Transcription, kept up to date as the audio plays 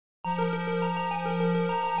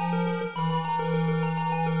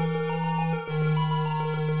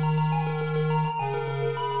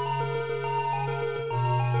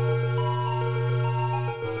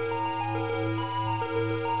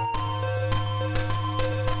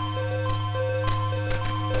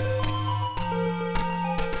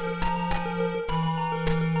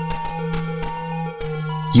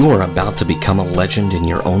You are about to become a legend in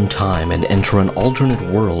your own time and enter an alternate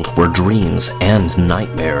world where dreams and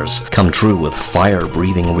nightmares come true with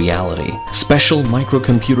fire-breathing reality. Special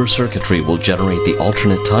microcomputer circuitry will generate the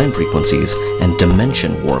alternate time frequencies and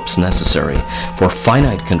dimension warps necessary for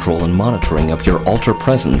finite control and monitoring of your alter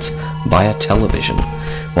presence via television,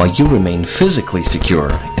 while you remain physically secure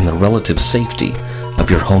in the relative safety of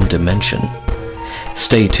your home dimension.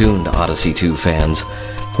 Stay tuned, Odyssey 2 fans,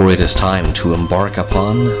 for it is time to embark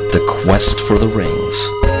upon the quest for the rings.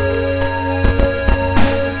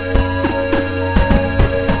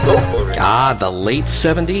 The late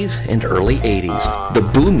 70s and early 80s, the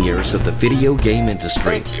boom years of the video game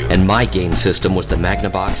industry, and my game system was the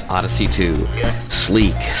Magnavox Odyssey 2.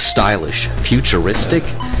 Sleek, stylish, futuristic,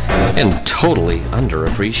 and totally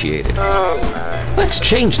underappreciated. Let's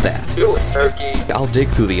change that. I'll dig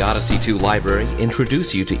through the Odyssey 2 library,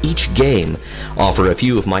 introduce you to each game, offer a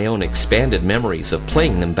few of my own expanded memories of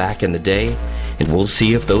playing them back in the day, and we'll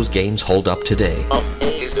see if those games hold up today.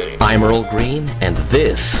 I'm Earl Green, and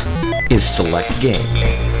this is Select Game.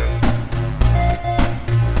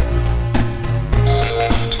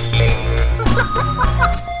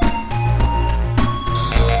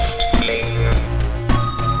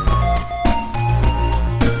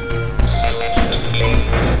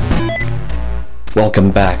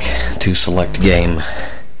 Welcome back to Select Game.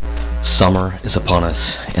 Summer is upon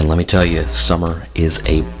us, and let me tell you, summer is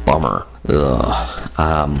a bummer.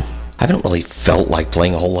 I haven't really felt like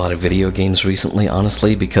playing a whole lot of video games recently,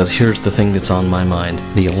 honestly, because here's the thing that's on my mind: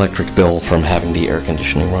 the electric bill from having the air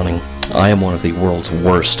conditioning running. I am one of the world's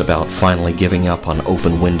worst about finally giving up on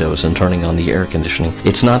open windows and turning on the air conditioning.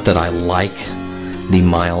 It's not that I like the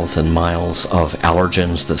miles and miles of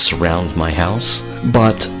allergens that surround my house,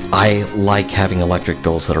 but I like having electric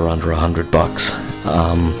bills that are under $100.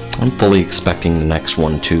 I'm fully expecting the next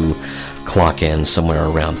one to clock in somewhere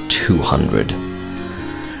around 200.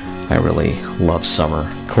 I really love summer.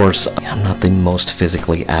 Of course, I'm not the most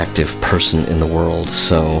physically active person in the world,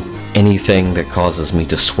 so anything that causes me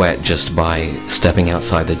to sweat just by stepping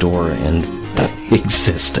outside the door and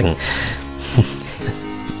existing,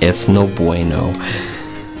 it's no bueno.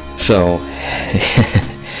 So,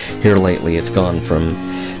 here lately it's gone from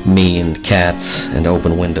me and cats and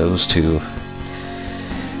open windows to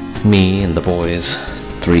me and the boys,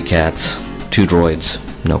 3 cats, 2 droids,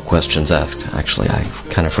 no questions asked. Actually, I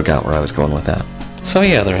kind of forgot where I was going with that. So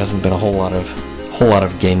yeah, there hasn't been a whole lot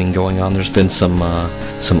of gaming going on. There's been some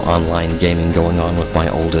online gaming going on with my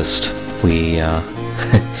oldest. We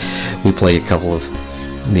we play a couple of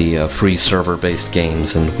the free server-based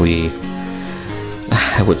games, and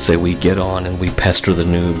I would say we get on and we pester the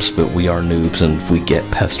noobs, but we are noobs and we get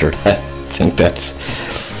pestered. I think that's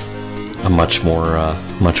a much more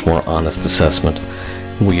honest assessment.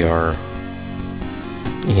 We are,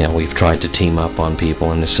 we've tried to team up on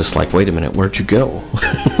people, and it's just like, wait a minute, where'd you go?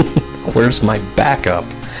 Where's my backup?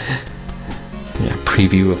 Yeah,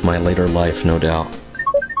 preview of my later life, no doubt.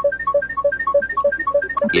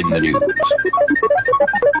 In the news.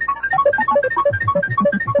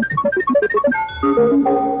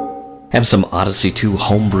 Have some Odyssey 2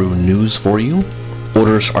 homebrew news for you.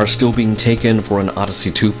 Orders are still being taken for an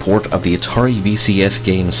Odyssey 2 port of the Atari VCS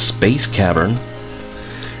game Space Cavern,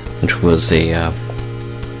 which was a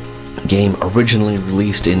game originally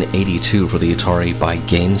released in '82 for the Atari by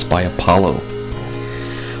Games by Apollo.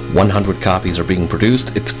 100 copies are being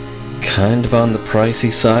produced. It's kind of on the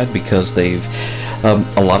pricey side because a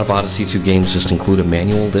lot of Odyssey 2 games just include a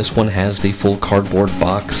manual. This one has the full cardboard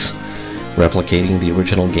box, replicating the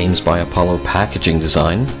original Games by Apollo packaging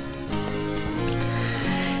design.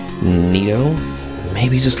 Neato,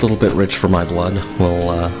 maybe just a little bit rich for my blood.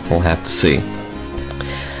 We'll have to see.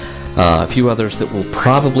 A few others that will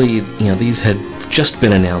probably, these had just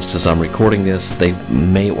been announced as I'm recording this. They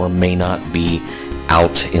may or may not be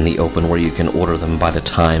out in the open where you can order them by the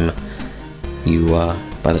time you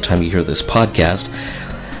hear this podcast.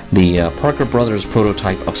 The Parker Brothers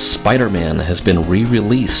prototype of Spider-Man has been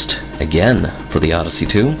re-released again for the Odyssey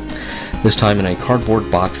 2, this time in a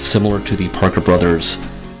cardboard box similar to the Parker Brothers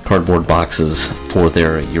cardboard boxes for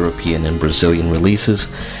their European and Brazilian releases.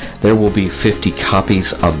 There will be 50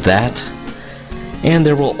 copies of that, and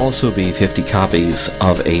there will also be 50 copies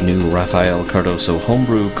of a new Rafael Cardoso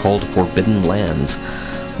homebrew called Forbidden Lands.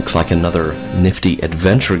 Looks like another nifty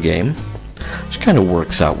adventure game, which kind of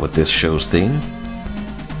works out with this show's theme.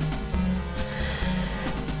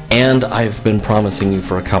 And I've been promising you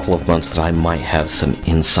for a couple of months that I might have some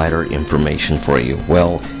insider information for you.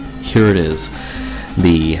 Well, here it is.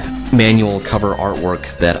 The manual cover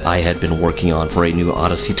artwork that I had been working on for a new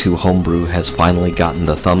Odyssey 2 homebrew has finally gotten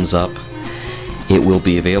the thumbs up. it will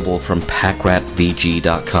be available from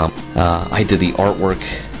PackRatVG.com. I did the artwork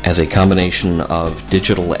as a combination of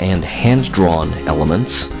digital and hand-drawn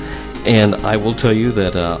elements, and I will tell you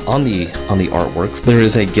that on the artwork there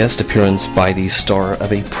is a guest appearance by the star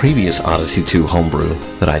of a previous Odyssey 2 homebrew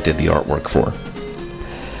that I did the artwork for.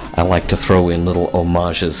 I like to throw in little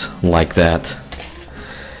homages like that,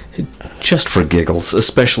 just for giggles,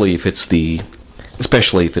 especially if it's the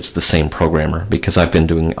same programmer, because I've been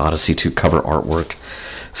doing Odyssey 2 cover artwork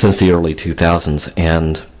since the early 2000s,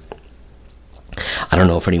 and I don't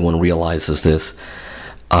know if anyone realizes this.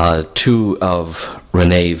 Two of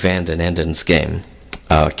René van den Enden's game,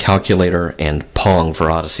 Calculator and Pong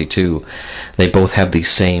for Odyssey 2, they both have the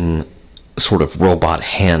same sort of robot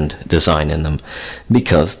hand design in them,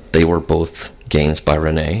 because they were both games by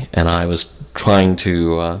René, and I was trying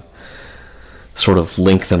to sort of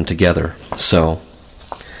link them together. So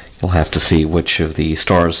you'll have to see which of the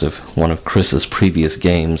stars of one of Chris's previous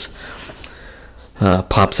games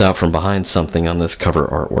pops out from behind something on this cover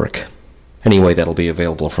artwork. Anyway, that'll be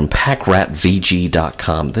available from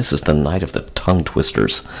PackRatVG.com. This is the night of the tongue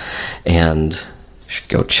twisters, and you should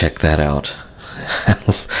go check that out.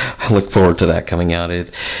 I look forward to that coming out.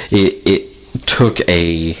 That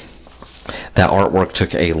artwork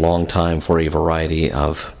took a long time for a variety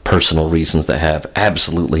of personal reasons that have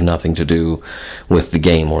absolutely nothing to do with the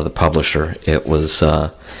game or the publisher.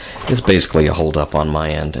 It's basically a hold-up on my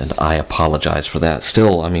end, and I apologize for that.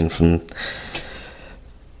 Still, I mean, from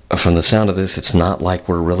the sound of this, it's not like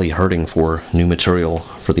we're really hurting for new material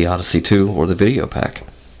for the Odyssey 2 or the video pack.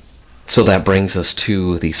 So that brings us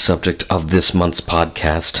to the subject of this month's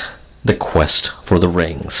podcast, The Quest for the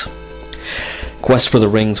Rings. Quest for the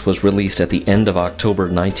Rings was released at the end of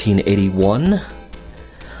October 1981,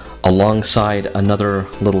 alongside another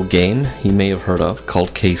little game you may have heard of called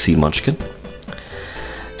KC Munchkin.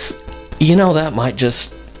 You know, that might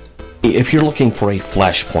just... If you're looking for a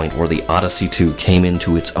flashpoint where the Odyssey 2 came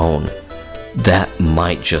into its own, that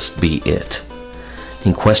might just be it.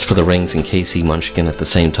 In Quest for the Rings and KC Munchkin at the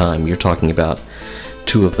same time, you're talking about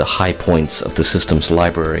two of the high points of the system's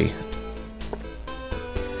library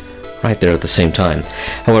right there at the same time.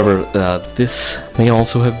 However, this may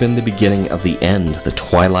also have been the beginning of the end, the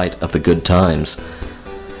twilight of the good times,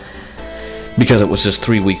 because it was just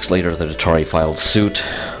 3 weeks later that Atari filed suit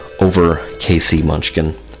over KC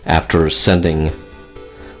Munchkin after sending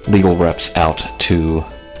legal reps out to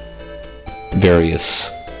various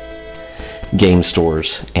game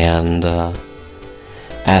stores and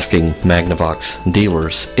asking Magnavox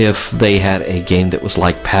dealers if they had a game that was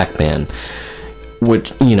like Pac-Man,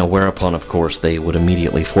 which, whereupon, of course, they would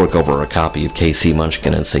immediately fork over a copy of KC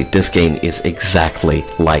Munchkin and say, this game is exactly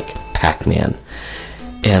like Pac-Man.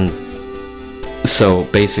 And so,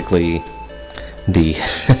 basically, the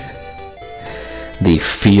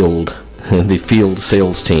field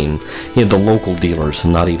sales team, the local dealers,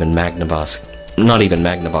 not even Magnavox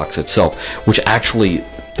itself, which actually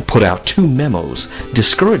put out 2 memos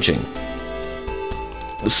discouraging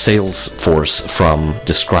sales force from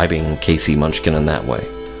describing KC Munchkin in that way.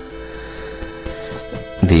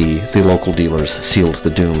 The local dealers sealed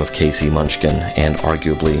the doom of KC Munchkin and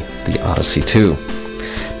arguably the Odyssey 2.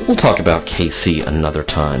 We'll talk about KC another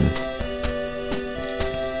time.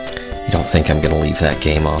 You don't think I'm going to leave that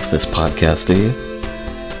game off this podcast, do you?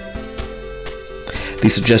 The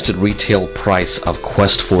suggested retail price of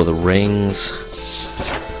Quest for the Rings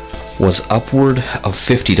was upward of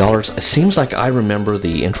 $50. It seems like I remember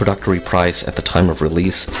the introductory price at the time of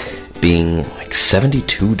release being like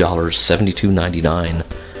 $72, $72.99,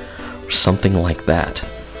 or something like that.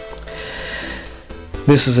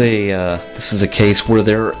 This is a case where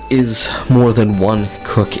there is more than one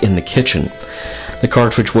cook in the kitchen. The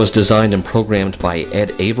cartridge was designed and programmed by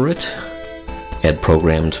Ed Averett. Ed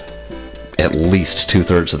programmed at least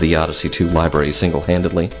 2/3 of the Odyssey 2 library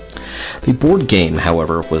single-handedly. The board game,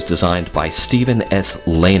 however, was designed by Stephen S.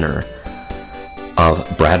 Lehner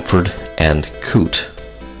of Bradford and Coote.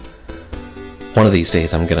 One of these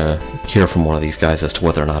days I'm going to hear from one of these guys as to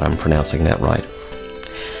whether or not I'm pronouncing that right.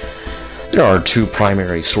 There are 2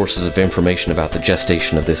 primary sources of information about the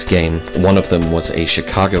gestation of this game. One of them was a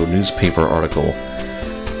Chicago newspaper article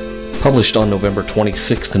published on November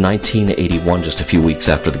 26, 1981, just a few weeks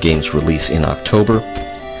after the game's release in October.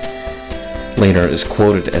 Lehner is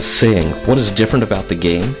quoted as saying, "What is different about the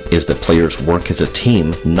game is that players work as a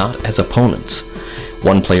team, not as opponents.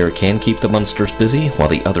 One player can keep the monsters busy, while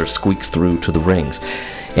the other squeaks through to the rings."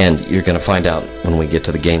 And you're going to find out when we get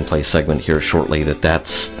to the gameplay segment here shortly that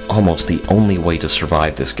that's almost the only way to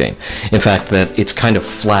survive this game. In fact, that it's kind of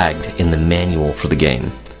flagged in the manual for the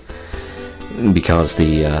game. because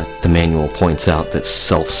the manual points out that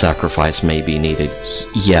self-sacrifice may be needed.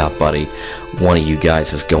 Yeah, buddy, one of you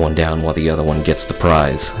guys is going down while the other one gets the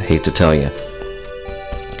prize. I hate to tell you.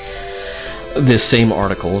 This same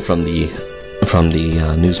article from the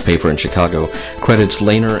newspaper in Chicago credits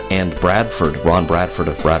Lehner and Bradford, Ron Bradford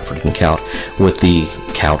of Bradford and Cout, with the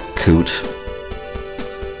Cout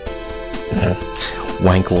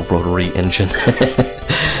Wankel rotary engine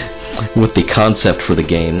with the concept for the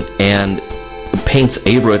game, and paints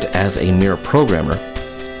Averett as a mere programmer.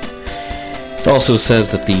 It also says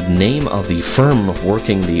that the name of the firm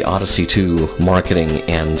working the Odyssey 2 marketing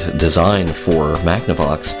and design for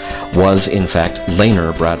Magnavox was in fact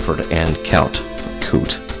Lehner, Bradford, and Cout.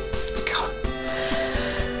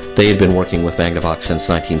 They had been working with Magnavox since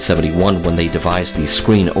 1971 when they devised the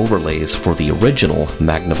screen overlays for the original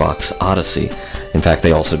Magnavox Odyssey. In fact,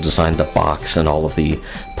 they also designed the box and all of the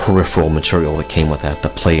peripheral material that came with that, the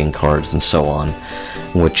playing cards and so on,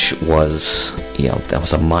 which was, that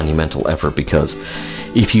was a monumental effort, because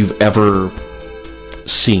if you've ever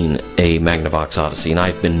seen a Magnavox Odyssey, and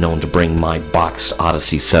I've been known to bring my boxed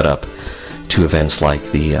Odyssey setup to events like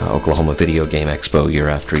the Oklahoma Video Game Expo year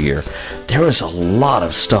after year, there is a lot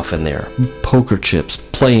of stuff in there. Poker chips,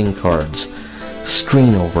 playing cards,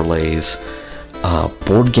 screen overlays,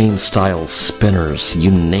 board game style spinners,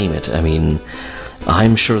 you name it. I mean,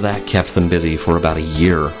 I'm sure that kept them busy for about a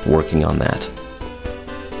year working on that.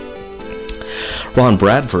 Ron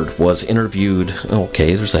Bradford was interviewed,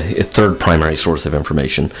 there's a third primary source of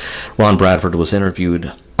information. Ron Bradford was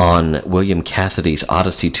interviewed on William Cassidy's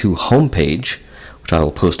Odyssey 2 homepage, which I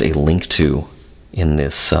will post a link to in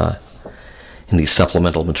this in the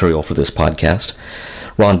supplemental material for this podcast.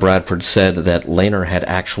 Ron Bradford said that Lehner had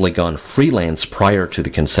actually gone freelance prior to the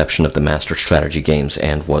conception of the Master Strategy games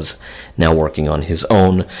and was now working on his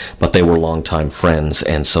own, but they were longtime friends,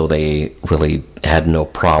 and so they really had no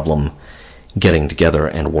problem getting together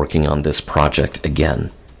and working on this project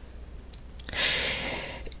again.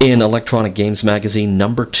 In Electronic Games Magazine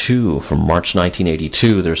number 2 from March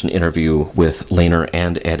 1982, there's an interview with Lehner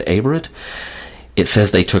and Ed Averett. It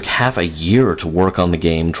says they took half a year to work on the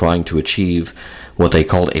game, trying to achieve what they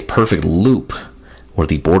called a perfect loop, where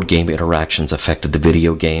the board game interactions affected the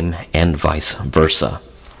video game and vice versa.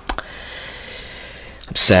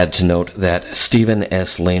 I'm sad to note that Stephen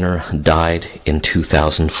S. Lehner died in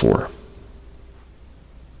 2004.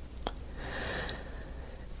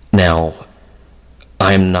 Now,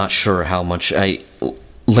 I'm not sure how much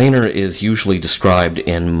Lehner is usually described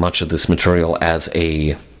in much of this material as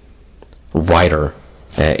a writer,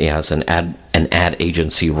 as an ad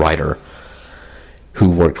agency writer who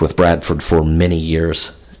worked with Bradford for many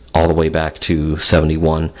years, all the way back to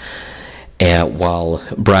 71, and while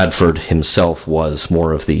Bradford himself was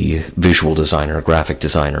more of the visual designer, graphic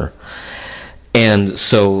designer. And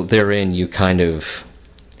so therein you kind of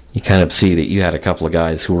see that you had a couple of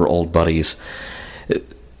guys who were old buddies.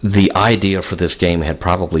 The idea for this game had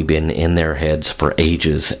probably been in their heads for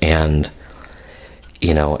ages, and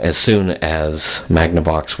as soon as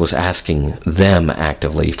Magnavox was asking them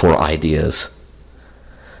actively for ideas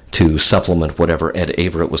to supplement whatever Ed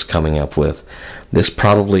Averett was coming up with, this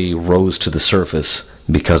probably rose to the surface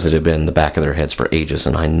because it had been in the back of their heads for ages,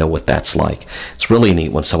 and I know what that's like. It's really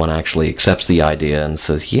neat when someone actually accepts the idea and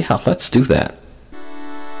says, yeah, let's do that.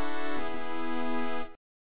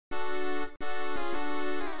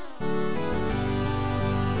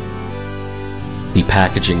 The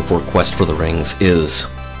packaging for Quest for the Rings is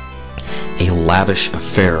a lavish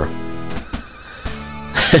affair.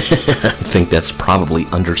 I think that's probably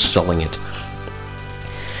underselling it.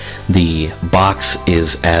 The box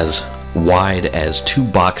is as wide as 2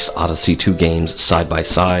 boxed Odyssey 2 games side by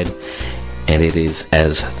side, and it is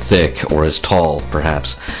as thick, or as tall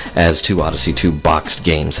perhaps, as 2 Odyssey 2 boxed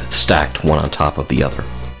games stacked one on top of the other.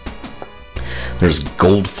 There's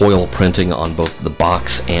gold foil printing on both the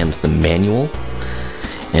box and the manual.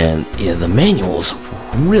 And the manual's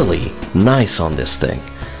really nice on this thing.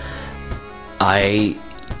 I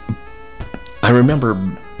remember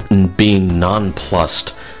being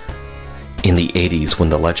nonplussed in the 80s when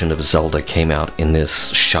The Legend of Zelda came out in this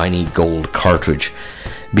shiny gold cartridge,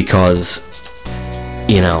 because,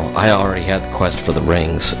 I already had the Quest for the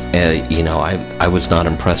Rings. I was not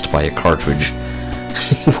impressed by a cartridge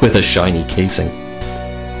with a shiny casing.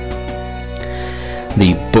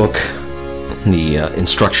 The book, the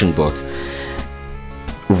instruction book,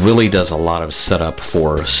 really does a lot of setup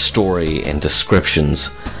for story and descriptions,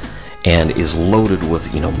 and is loaded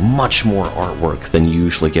with much more artwork than you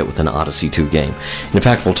usually get with an Odyssey 2 game. And in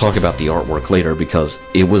fact, we'll talk about the artwork later, because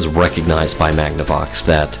it was recognized by Magnavox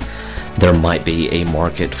that there might be a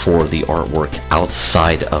market for the artwork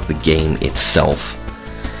outside of the game itself.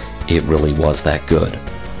 It really was that good.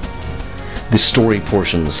 The story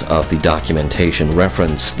portions of the documentation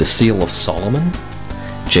reference the Seal of Solomon,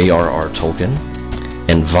 J.R.R. Tolkien,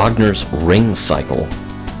 and Wagner's Ring Cycle.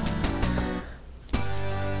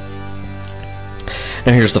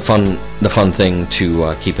 Now here's the fun thing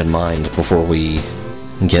to keep in mind before we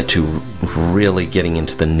get to really getting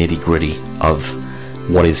into the nitty-gritty of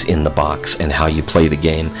what is in the box and how you play the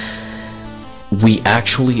game. We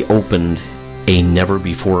actually opened a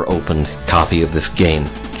never-before-opened copy of this game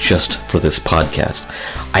just for this podcast.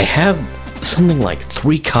 I have something like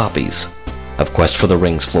 3 copies of Quest for the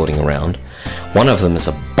Rings floating around. One of them is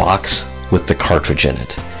a box with the cartridge in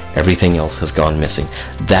it. Everything else has gone missing.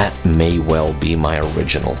 That may well be my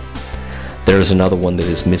original. There's another one that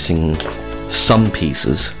is missing some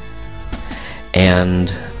pieces.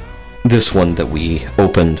 And this one that we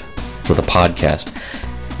opened for the podcast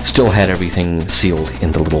still had everything sealed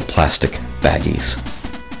in the little plastic baggies.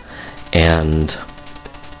 And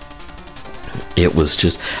it was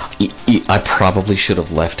just... I probably should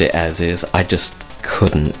have left it as is. I just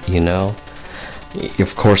couldn't, you know?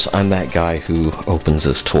 Of course, I'm that guy who opens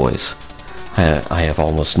his toys. I have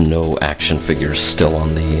almost no action figures still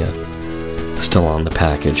on the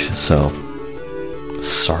package, so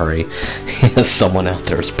sorry. Someone out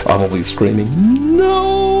there is probably screaming,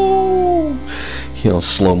 "No!" You know,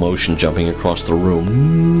 slow motion jumping across the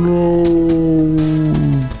room. No!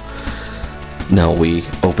 No, we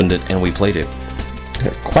opened it and we played it.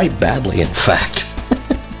 Quite badly, in fact.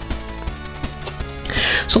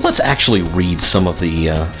 So let's actually read some of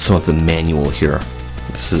the manual here.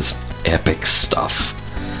 This is epic stuff.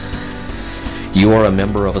 You are a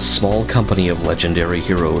member of a small company of legendary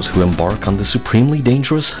heroes who embark on the supremely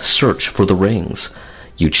dangerous search for the rings.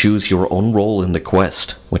 You choose your own role in the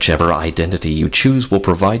quest. Whichever identity you choose will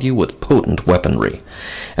provide you with potent weaponry.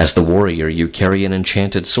 As the warrior, you carry an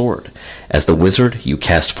enchanted sword. As the wizard, you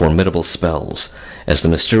cast formidable spells. As the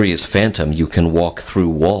mysterious phantom, you can walk through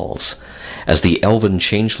walls. As the elven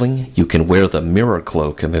changeling, you can wear the mirror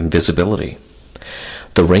cloak of invisibility.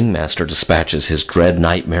 The Ringmaster dispatches his dread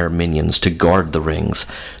nightmare minions to guard the rings,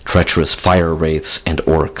 treacherous fire wraiths and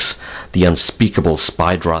orcs, the unspeakable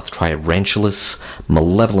Spydroth Tyrantulas,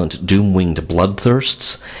 malevolent doom-winged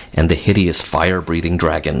bloodthirsts, and the hideous fire-breathing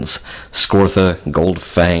dragons, Skortha,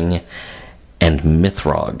 Goldfang, and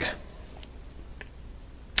Mithrog.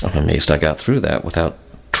 I'm amazed I got through that without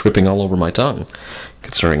tripping all over my tongue,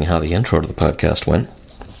 considering how the intro to the podcast went.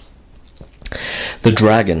 The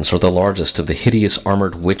dragons are the largest of the hideous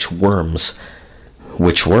armored witch worms,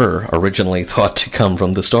 which were originally thought to come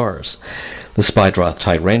from the stars. The Spydroth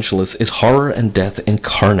Tyrantulas is horror and death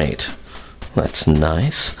incarnate. That's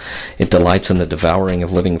nice. It delights in the devouring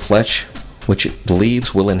of living flesh, which it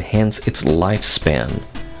believes will enhance its lifespan.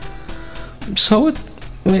 So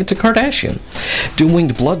it's a Kardashian.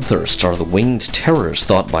 Doom-winged bloodthirsts are the winged terrors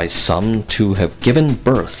thought by some to have given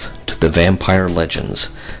birth to the vampire legends.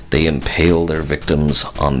 They impale their victims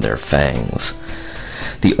on their fangs.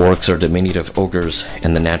 The orcs are diminutive ogres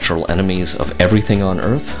and the natural enemies of everything on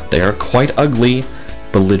Earth. They are quite ugly,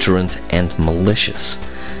 belligerent, and malicious.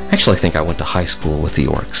 Actually, I think I went to high school with the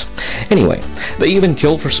orcs. Anyway, they even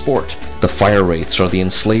kill for sport. The fire wraiths are the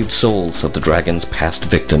enslaved souls of the dragon's past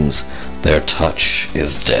victims. Their touch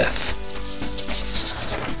is death.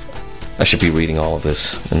 I should be reading all of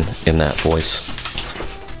this in that voice.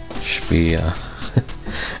 Should be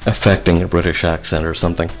affecting a British accent or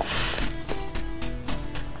something.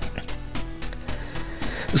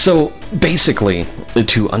 So basically,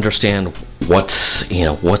 to understand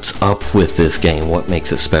what's up with this game, what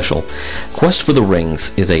makes it special, Quest for the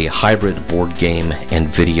Rings is a hybrid board game and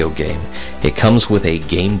video game. It comes with a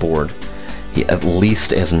game board, at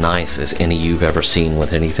least as nice as any you've ever seen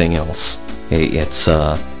with anything else. It's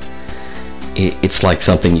like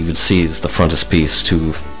something you would see as the frontispiece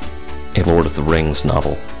to a Lord of the Rings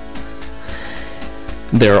novel.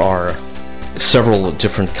 There are several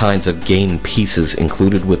different kinds of game pieces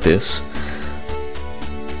included with this.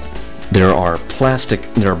 There are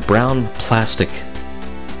brown plastic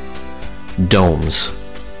domes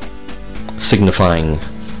signifying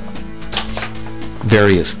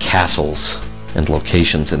various castles and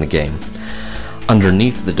locations in the game.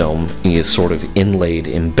 Underneath the dome is sort of inlaid,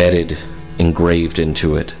 embedded, engraved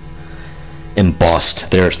into it,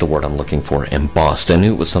 embossed, there's the word I'm looking for, embossed. I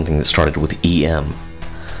knew it was something that started with EM.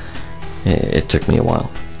 It took me a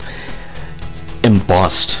while.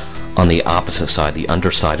 Embossed on the opposite side, the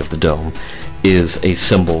underside of the dome, is a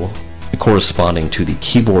symbol corresponding to the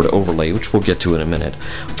keyboard overlay, which we'll get to in a minute,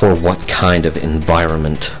 for what kind of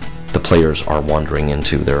environment the players are wandering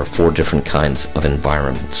into. There are 4 different kinds of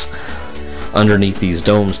environments. Underneath these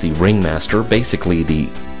domes, the ringmaster, basically the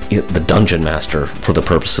dungeon master for the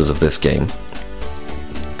purposes of this game,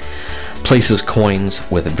 places coins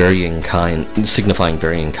with signifying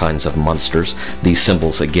varying kinds of monsters. These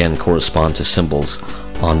symbols again correspond to symbols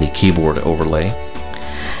on the keyboard overlay.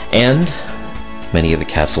 And many of the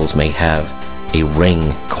castles may have a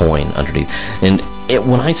ring coin underneath. And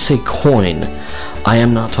when I say coin, I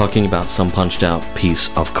am not talking about some punched out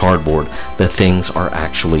piece of cardboard. The things are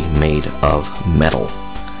actually made of metal.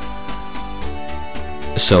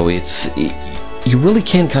 So you really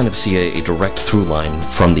can kind of see a direct through line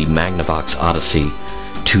from the Magnavox Odyssey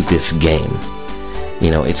to this game.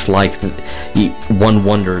 It's like one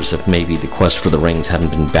wonders if maybe the quest for the rings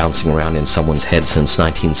hadn't been bouncing around in someone's head since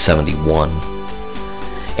 1971.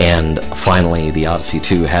 And finally, the Odyssey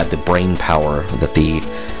 2 had the brain power that the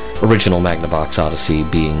original Magnavox Odyssey,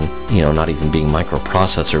 being, not even being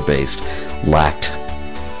microprocessor based, lacked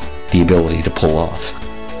the ability to pull off.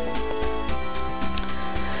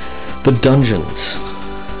 The dungeons.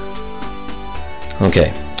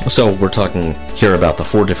 Okay, so we're talking here about the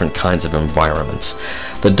 4 different kinds of environments.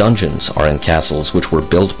 The dungeons are in castles which were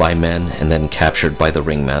built by men and then captured by the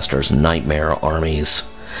ringmaster's nightmare armies.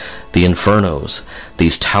 The infernos,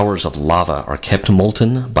 these towers of lava, are kept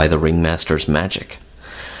molten by the ringmaster's magic.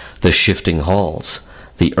 The shifting halls,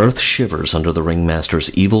 the earth shivers under the ringmaster's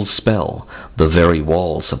evil spell. The very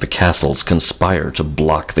walls of the castles conspire to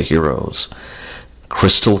block the heroes.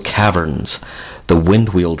 Crystal caverns, the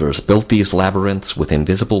Windwielders built these labyrinths with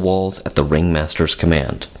invisible walls at the ringmaster's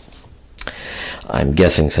command. I'm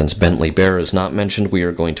guessing since Bentley Bear is not mentioned, we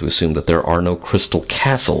are going to assume that there are no crystal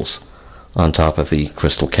castles on top of the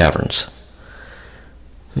crystal caverns.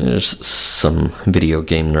 There's some video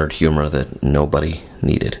game nerd humor that nobody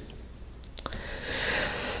needed.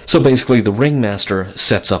 So basically, the ringmaster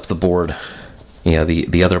sets up the board.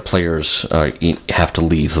 The other players have to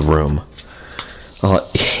leave the room.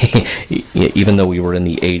 Even though we were in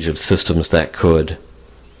the age of systems that could,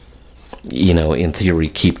 in theory,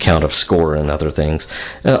 keep count of score and other things,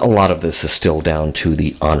 a lot of this is still down to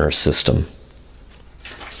the honor system.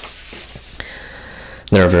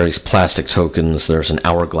 There are various plastic tokens. There's an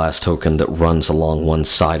hourglass token that runs along one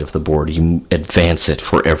side of the board. You advance it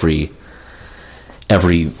for every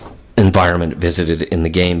environment visited in the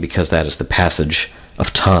game, because that is the passage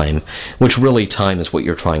of time, which really time is what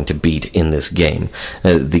you're trying to beat in this game.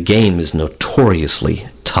 The game is notoriously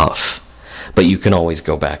tough, but you can always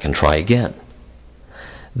go back and try again.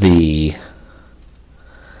 The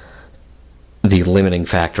limiting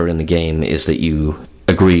factor in the game is that you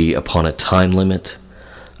agree upon a time limit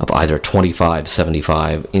of either 25,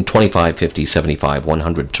 50, 75,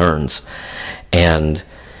 100 turns, and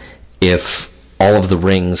if all of the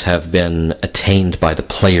rings have been attained by the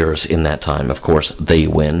players in that time, of course, they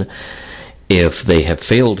win. If they have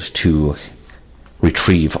failed to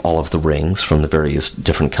retrieve all of the rings from the various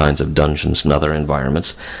different kinds of dungeons and other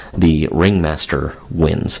environments, the ringmaster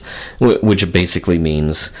wins, which basically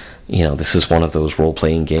means, this is one of those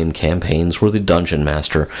role-playing game campaigns where the dungeon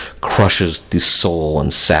master crushes the soul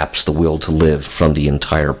and saps the will to live from the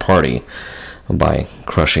entire party by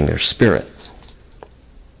crushing their spirit.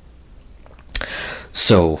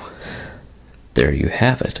 So, there you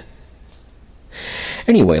have it.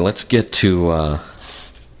 Anyway, let's get to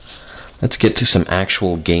some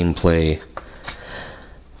actual gameplay.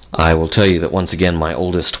 I will tell you that once again, my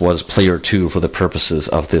oldest was player 2 for the purposes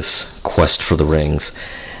of this quest for the rings,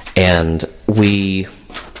 and I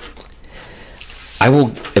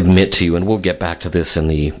will admit to you, and we'll get back to this in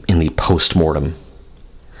the post-mortem,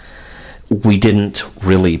 we didn't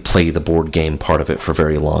really play the board game part of it for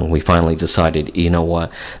very long. We finally decided, you know what,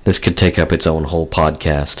 this could take up its own whole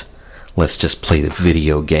podcast. Let's just play the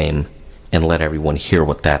video game and let everyone hear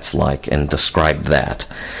what that's like and describe that.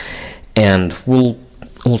 And we'll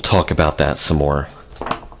talk about that some more.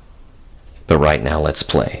 But right now, let's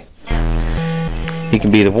play. He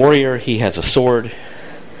can be the warrior. He has a sword.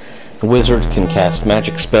 The wizard can cast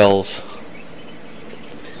magic spells.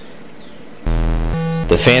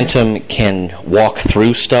 The phantom can walk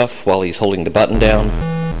through stuff while he's holding the button down.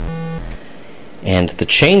 And the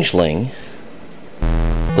changeling,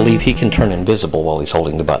 I believe he can turn invisible while he's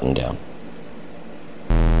holding the button down.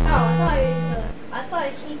 I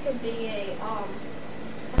thought he could be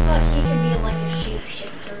like a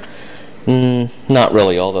shapeshifter. Not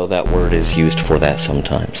really, although that word is used for that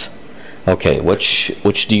sometimes. Okay, which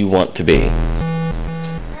do you want to be?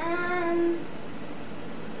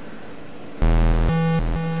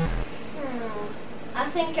 I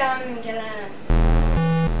think I'm gonna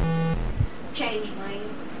change mine.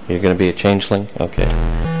 You're gonna be a changeling? Okay.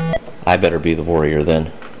 I better be the warrior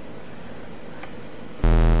then.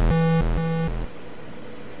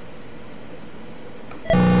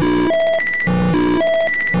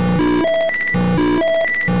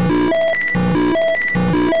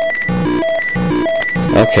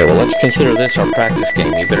 Okay, well let's consider this our practice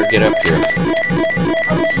game. You better get up here.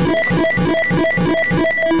 Oh, jeez.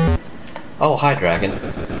 Oh, hi, dragon.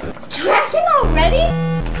 Dragon already?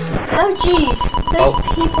 Oh, jeez. Those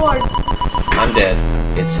people are... I'm dead.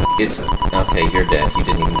 It's... Okay, you're dead. You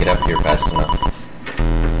didn't even get up here fast enough.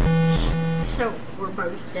 So, we're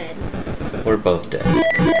both dead. We're both dead.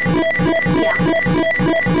 Yeah.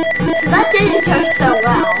 So that didn't go so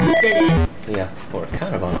well, did it? Yeah, we're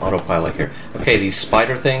kind of on autopilot here. Okay, these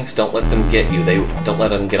spider things, don't let them get you. Don't let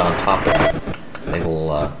them get on top of you. They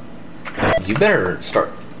will, you better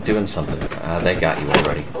start doing something. They got you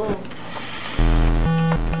already. Oh.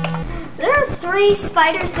 There are 3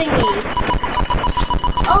 spider thingies.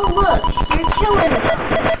 Oh, look, you're killing them.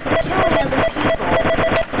 You're killing other people.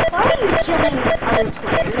 Why are you killing other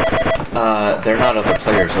players? They're not other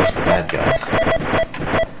players, those are the bad guys.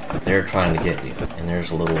 They're trying to get you. And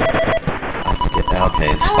there's a little... I forget.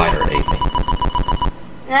 Okay, the spider ate me.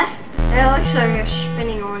 It looks like it's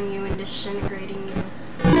spinning on you and disintegrating you.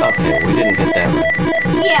 Okay, we didn't get that right.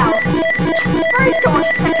 Yeah, first or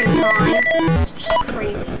second time. It's just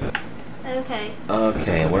crazy. Okay.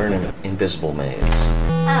 Okay, we're in an invisible maze.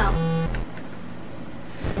 Oh.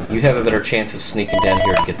 You have a better chance of sneaking down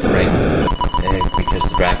here to get the ring, because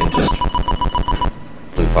the dragon just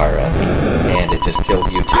blew fire at me, and it just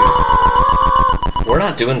killed you too. We're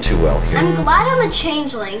not doing too well here. I'm glad I'm a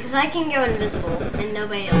changeling, because I can go invisible, and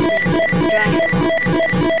nobody will see me. The dragon won't see me.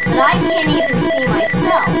 But I can't even see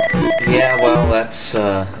myself. Yeah, well, that's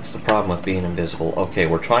the problem with being invisible. Okay,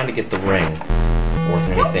 we're trying to get the ring more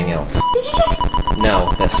than anything else. Did you just...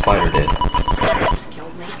 No, that spider did. The spider just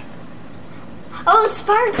killed me. Oh, the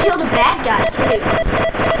spider killed a bad guy, too.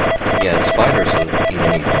 Yeah, the spiders will eat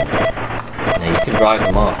anything. Now, you can drive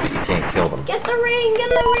them off, but you can't kill them. Get the ring, get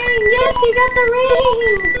the ring. Yes, you got the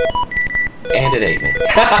ring. And it ate me.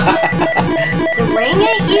 The ring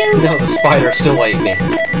ate you? No, the spider still ate me.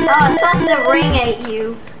 Oh, I thought the ring ate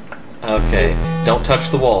you. Okay, don't touch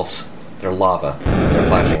the walls. They're lava. They're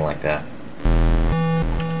flashing like that.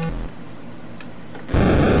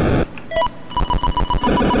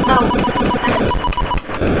 Oh, I just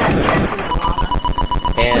got trapped in the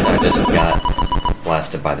lava. And I just got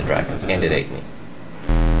blasted by the dragon, and it ate me.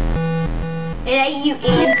 It ate you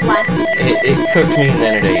and blasted you. It cooked me and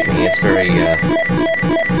then it ate me. It's very,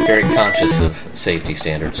 very conscious of safety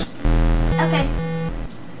standards. Okay.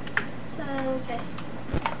 Okay.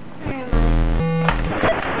 Where am I?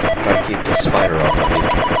 Try to keep this spider off of you.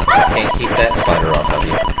 I can't keep that spider off of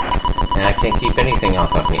you. And I can't keep anything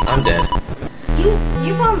off of me. I'm dead.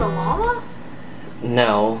 You found the lava?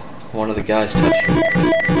 No, one of the guys touched me.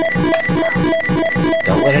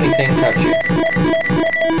 Don't let anything touch you.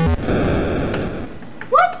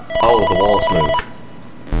 What? Oh, the walls move.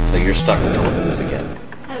 So you're stuck until it moves again.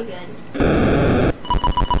 Oh, good.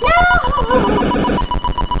 No!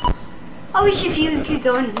 I wish if you could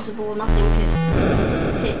go invisible, nothing could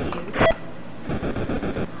hit you.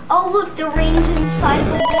 Oh, look, the ring's inside of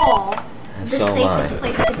a wall. And The so am safest I.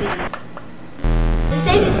 place to be. The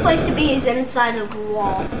safest place to be is inside of a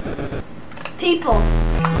wall. People,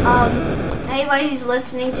 anybody who's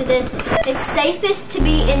listening to this, it's safest to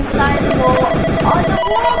be inside the walls on the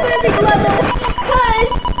wall moving levels,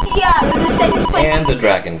 because, yeah, they're the safest place. And the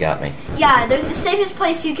dragon got me. Yeah, they're the safest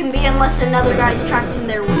place you can be unless another guy's trapped in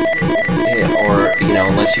there with you. Yeah, or,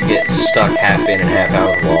 unless you get stuck half in and half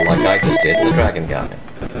out of the wall like I just did, and the dragon got me.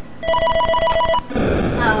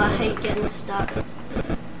 Oh, I hate getting stuck.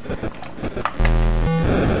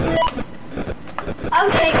 Oh,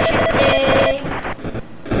 shape-shifting.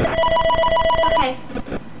 Okay,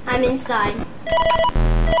 I'm inside.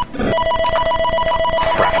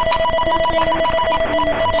 Crap. Nothing.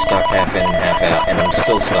 I'm stuck half in and half out, and I'm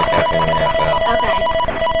still stuck half in and half out. Okay.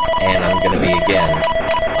 And I'm gonna be again.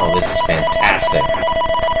 Oh, this is fantastic.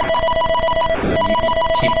 You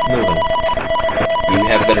keep moving. You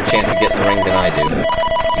have a better chance of getting the ring than I do.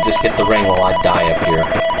 You just get the ring while I die up here.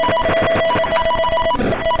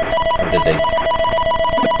 Or did they?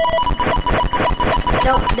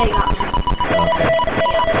 Nope, they got me. Okay. They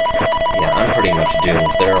got me. Yeah, I'm pretty much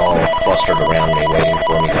doomed. They're all clustered around me waiting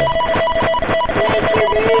for me to... Make your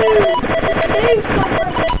move! Just move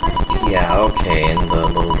somewhere. Yeah, okay, and the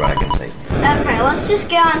little dragon saved me. Okay, let's just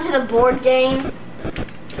get on to the board game.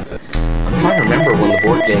 I'm trying to remember when the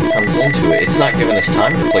board game comes into it. It's not giving us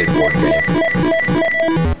time to play the board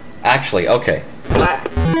game. Actually, okay.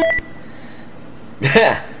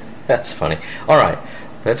 That's funny. Alright,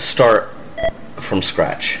 let's start from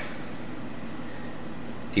scratch.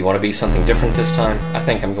 Do you want to be something different this time? I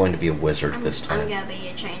think I'm going to be a wizard this time. I'm going to be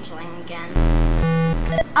a changeling again.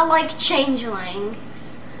 I like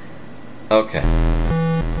changelings. Okay.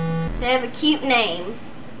 They have a cute name.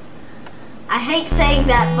 I hate saying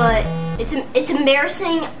that, but it's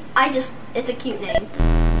embarrassing. It's a cute name.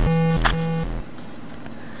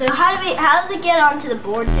 So how does it get onto the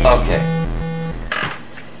board game? Okay.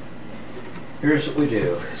 Here's what we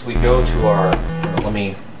do. Is we go to our... Let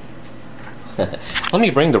me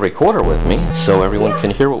bring the recorder with me so everyone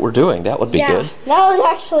can hear what we're doing. That would be good. That would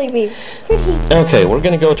actually be pretty... Okay, we're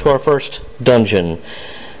going to go to our first dungeon.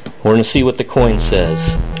 We're going to see what the coin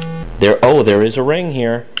says. There is a ring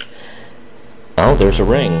here. Oh, there's a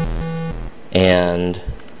ring. And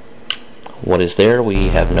what is there? We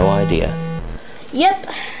have no idea. Yep.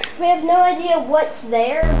 We have no idea what's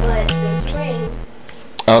there, but there's a ring.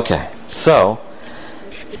 Okay, so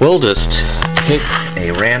we'll just pick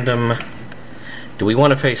a random... Do we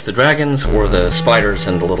want to face the dragons or the spiders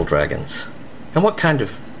and the little dragons? And what kind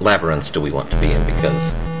of labyrinths do we want to be in?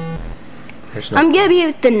 Because there's no... I'm gonna be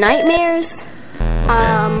with the nightmares.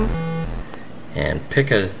 Okay. And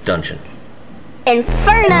pick a dungeon.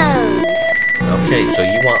 Infernos! Okay, so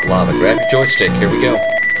you want lava. Grab your joystick. Here we go.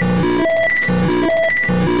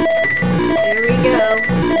 Here we go.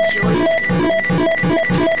 Joysticks.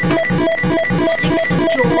 Sticks of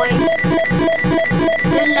joy.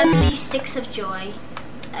 The lovely sticks of joy.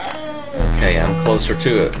 Okay, I'm closer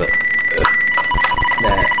to it, but...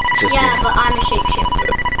 But I'm a shapeshifter.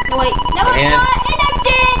 No, wait. No, I'm And- not! And I'm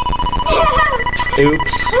dead!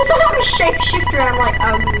 Oops. I said I'm a shapeshifter. I'm like,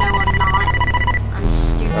 oh, no, I'm not. I'm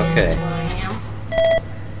stupid. Okay. That's what I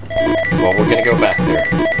am. Well, we're gonna go back there.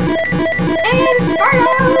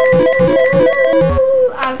 Inferno!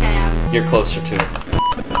 Okay, You're closer to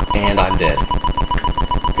it. And I'm dead.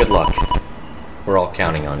 Good luck. We're all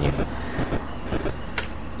counting on you.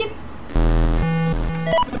 Yep.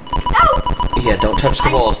 Oh! Yeah, don't touch the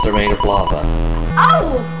walls. They're made of lava.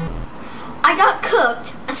 Oh! I got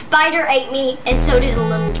cooked. A spider ate me, and so did a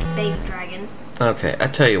little baby dragon. Okay, I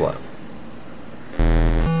tell you what.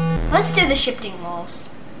 Let's do the shifting walls.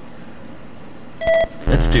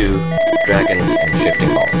 Let's do dragons and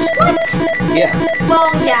shifting walls. What? Yeah. Well,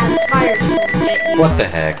 yeah, the spiders will get you. What the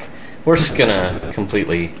heck? We're just gonna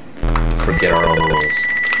completely forget our own rules.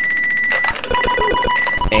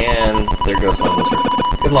 And there goes my wizard.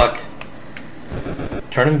 Good luck.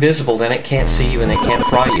 Turn invisible, then it can't see you and it can't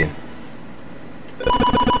fry you.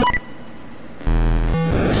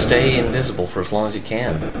 Stay invisible for as long as you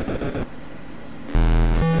can.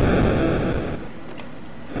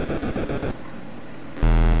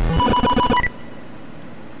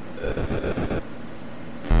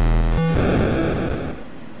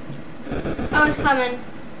 Oh, it's coming.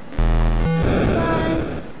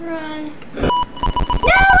 Run. No,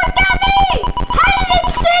 it got me! How did it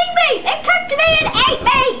see me? It cooked me and ate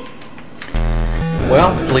me! Well,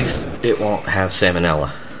 at least it won't have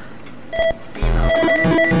salmonella.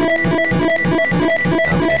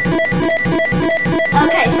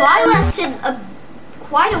 Okay, so I lasted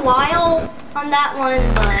quite a while on that one,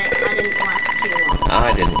 but I didn't last too long.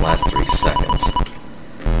 I didn't last 3 seconds.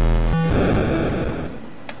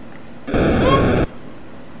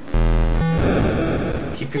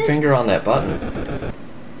 Keep your finger on that button.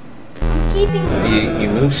 I'm keeping it. You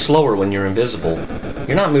move slower when you're invisible.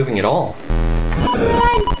 You're not moving at all.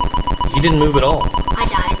 Run. You didn't move at all. I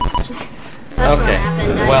died. That's what Okay,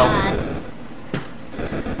 happened. I well- died.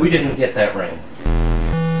 We didn't get that ring.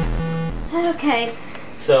 Okay.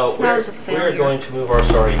 So That was a we're failure. going to move our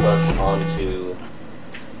sorry butts onto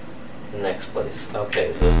the next place.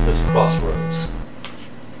 Okay, this crossroads.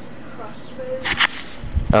 Crossroads.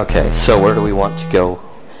 Okay, so where do we want to go?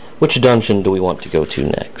 Which dungeon do we want to go to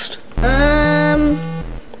next? I'm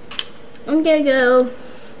gonna go.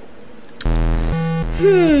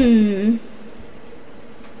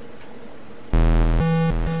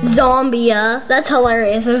 Zombia. That's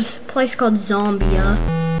hilarious. There's a place called Zombia.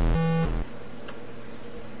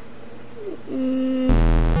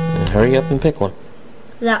 Hurry up and pick one.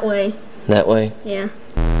 That way. That way? Yeah.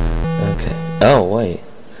 Okay. Oh, wait.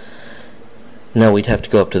 No, we'd have to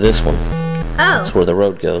go up to this one. That's Oh. where the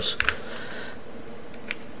road goes.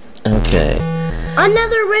 Okay.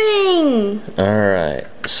 Another ring! Alright.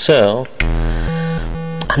 So,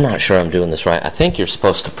 I'm not sure I'm doing this right. I think you're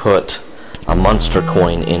supposed to put a monster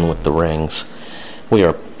coin in with the rings. We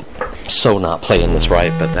are so not playing this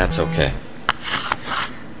right, but that's okay.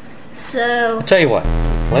 So, I'll tell you what.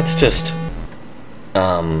 Let's just,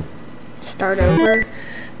 start over.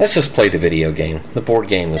 Let's just play the video game. The board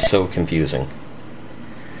game is so confusing.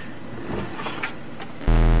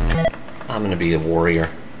 I'm gonna be a warrior.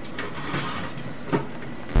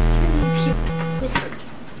 Wizard.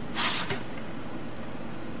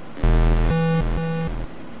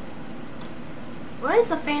 What does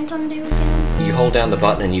the phantom do again? You hold down the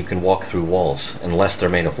button and you can walk through walls, unless they're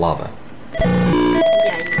made of lava.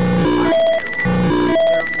 Yeah,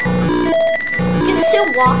 you can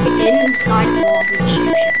still walk inside the walls and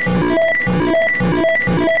shape-shifting.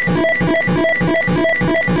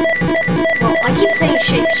 Well, I keep saying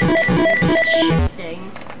shape-shifting, but it's just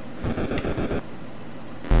shifting.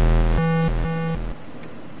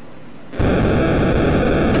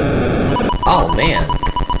 Oh man!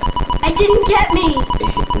 It didn't get me!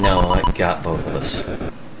 No, it got both of us.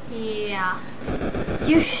 Yeah.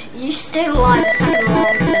 You stayed alive a second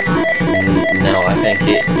longer than I did. No, I think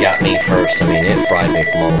it got me first. I mean, it fried me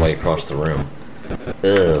from all the way across the room.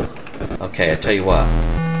 Ugh. Okay, I tell you what.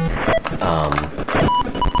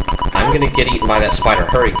 I'm gonna get eaten by that spider.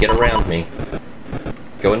 Hurry, get around me.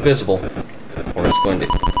 Go invisible, or it's going to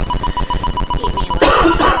Eat me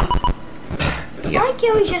alive. Yeah. Why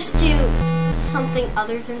can't we just do something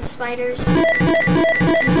other than spiders? Just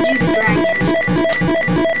do the dragon.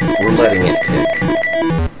 We're letting it pick.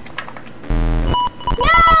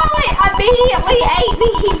 No! It immediately ate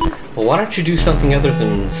me! Well, why don't you do something other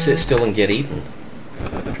than sit still and get eaten?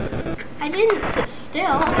 I didn't sit still.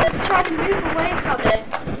 I was trying to move away from it.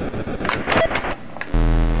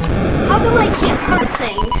 How come I can't hurt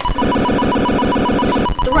things? Just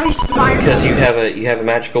throw fire. Because you have a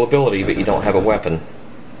magical ability, but you don't have a weapon.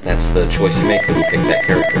 That's the choice you make when you pick that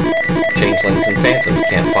character. Changelings and phantoms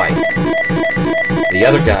can't fight. The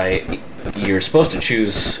other guy, you're supposed to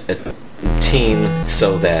choose a team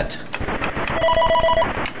so that...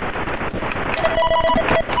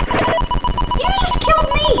 You just killed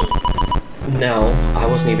me! No, I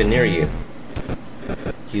wasn't even near you.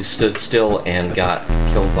 You stood still and got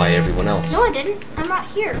killed by everyone else. No, I didn't. I'm right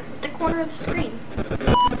here, at the corner of the screen.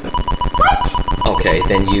 What? Okay,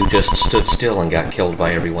 then you just stood still and got killed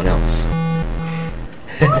by everyone else.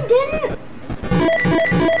 No, I didn't.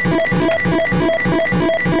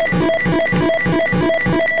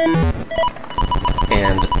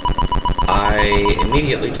 And I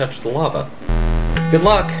immediately touched the lava. Good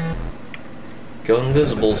luck! Go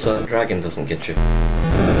invisible so that dragon doesn't get you.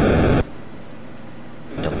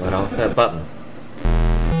 Don't let off that button.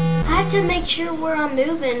 I have to make sure where I'm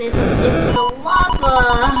moving isn't into the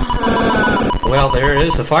lava. Well, there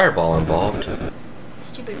is a fireball involved.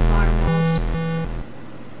 Stupid fireballs.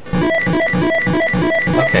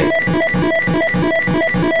 Okay,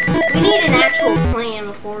 We need an actual plan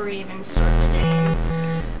before we even start the game.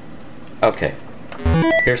 okay.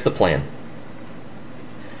 Here's the plan.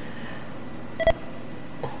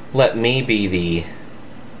 Let me be the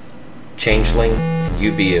changeling,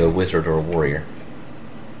 you be a wizard or a warrior.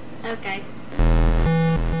 Okay.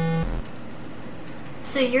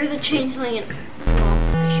 So you're the changeling and...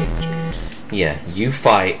 Well, I should choose. Yeah, you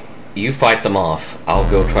fight them off. I'll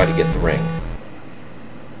go try to get the ring.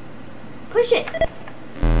 Push it!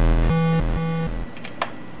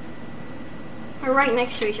 We're right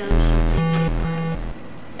next to each other, so it's easy to climb.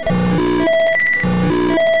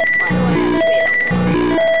 Why do I have to be the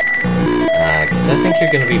warrior? Because I think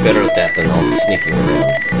you're going to be better at that than all the sneaking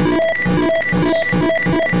around.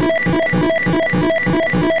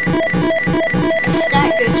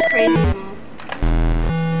 Stat goes crazy.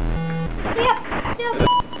 Yep.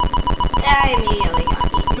 I immediately got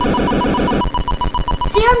eaten.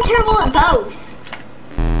 See, I'm terrible at both.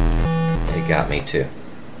 It got me too.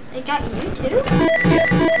 It got you too? Yeah.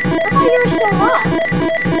 I thought you were still alive.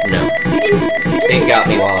 No. You didn't It got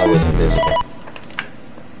me while I was invisible.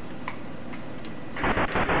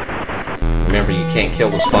 Remember, you can't kill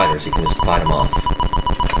the spiders, you can just fight them off.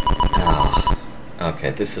 Ah, okay,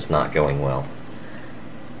 this is not going well.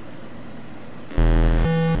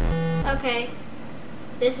 Okay.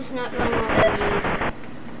 This is not going well for me either.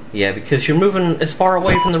 Yeah, because you're moving as far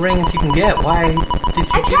away from the ring as you can get. Why did you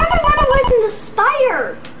I'm do trying to run away from the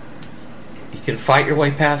spider! You can fight your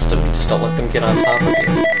way past them, you just don't let them get on top of you.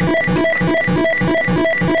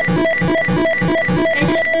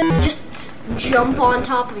 And just jump on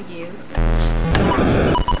top of you.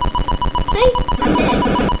 See? I'm dead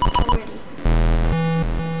already.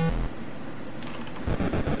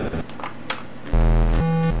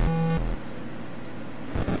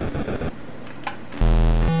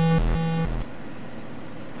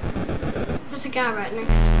 There's a guy right next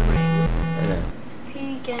to the ring. I know.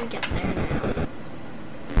 He can get there now.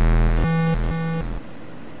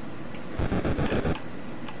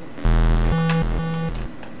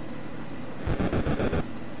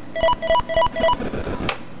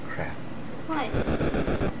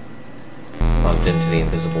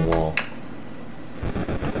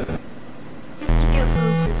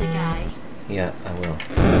 Yeah, I will.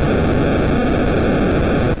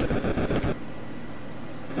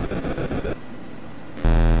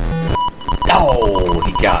 Oh,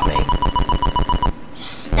 he got me.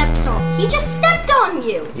 He just stepped on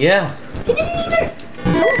you. Yeah. He didn't even.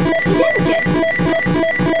 No, he didn't get me.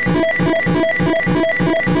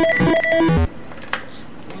 This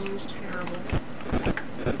game's terrible.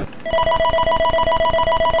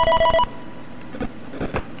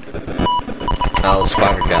 Oh, the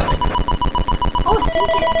spider got me. Oh, I think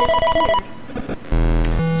it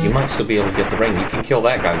disappeared. You might still be able to get the ring. You can kill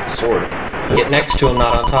that guy with the sword. Get next to him,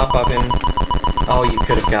 not on top of him. Oh, you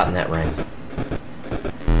could have gotten that ring.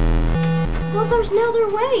 Well, there's no other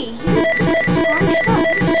way. He was just scrunched up.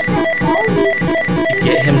 He was just gonna follow me. You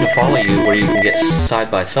get him to follow you where you can get side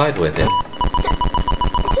by side with him.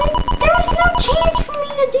 There was no chance for me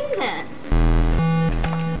to do that.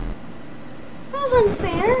 That was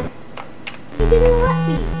unfair. He didn't let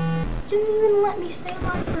me. He didn't even let me stay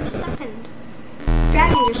alive for a second.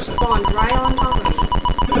 Dragon just spawned right on top of me.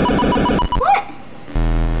 What?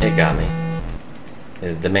 It got me.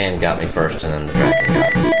 The man got me first, and then the dragon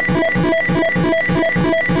got me.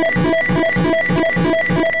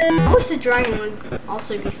 I wish the dragon would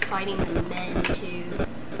also be fighting the men too.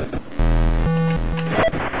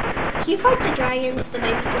 Can you fight the dragons, the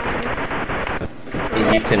baby dragons?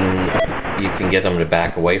 You can get them to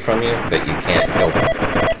back away from you, but you can't kill them.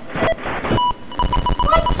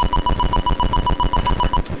 What?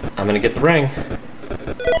 I'm gonna get the ring.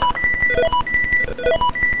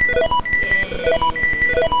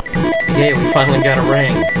 Yay, we finally got a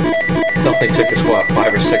ring. It only took us, what,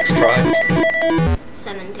 5 or 6 tries?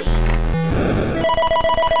 17.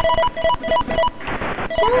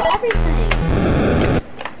 Kill everything.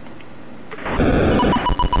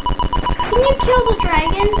 Can you kill the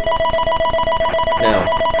dragon? No.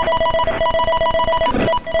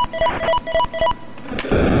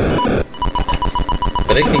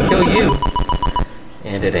 But it can kill you.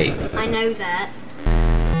 And it ate. I know that.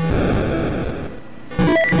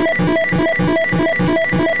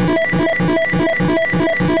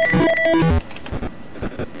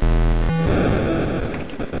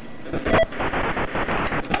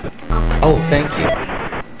 Oh, thank you.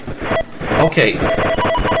 Okay.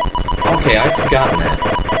 Okay, I've forgotten that.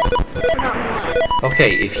 Forgotten what?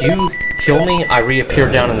 Okay, if you kill me, I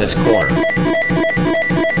reappear down in this corner.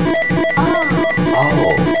 Oh.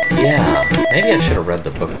 Oh, yeah. Maybe I should have read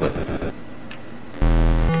the booklet.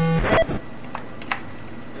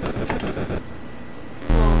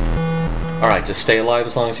 Well, Alright, just stay alive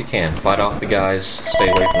as long as you can. Fight off the guys, stay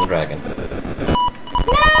away from the dragon. no!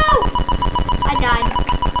 I died.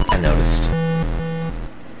 I noticed.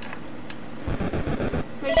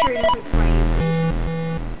 Make sure he doesn't fry you,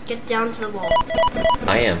 please. Get down to the wall.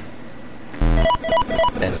 I am.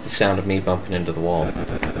 That's the sound of me bumping into the wall.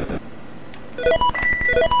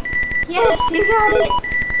 Yes, you got it.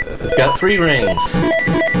 We've got 3 rings. Can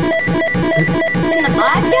the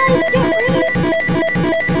bad guys get rings?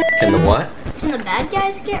 Can the what? Can the bad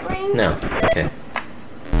guys get rings? No. Okay.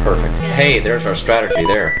 Perfect. Hey, there's our strategy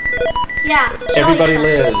there. Yeah. kill Everybody each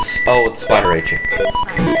other. lives. Oh, the spider ate you. And the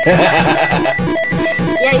spider.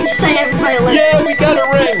 Yeah, you say everybody lives. Yeah, we got a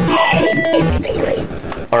ring!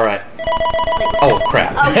 Alright. Oh,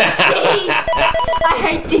 crap. Oh, jeez. I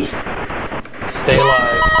hate these. Stay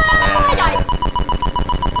alive. I died.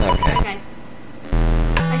 Okay. Okay.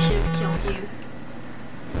 I should have killed you.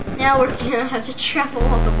 Now we're gonna have to travel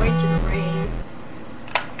all the way to the ring.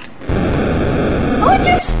 Oh, I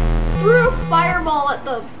just threw a fireball at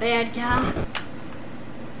the bad guy.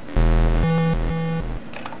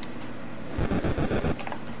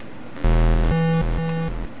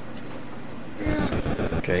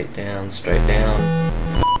 Straight down, straight down.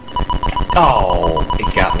 Oh,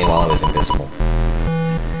 it got me while I was invisible.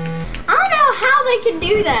 I don't know how they can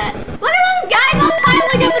do that. Look at those guys all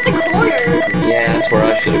piling up at the corner. Yeah, that's where I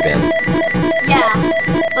should have been. Yeah,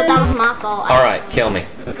 but that was my fault. Alright, kill me.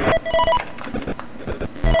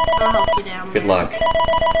 I'll help you down there. Good luck.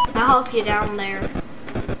 I'll help you down there.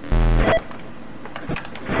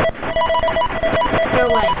 Go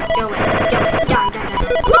away, go away, go away. Die, die, die, die.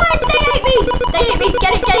 Run! They ate me! They ate me!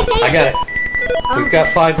 Get it, get it, get it! I got it. We've got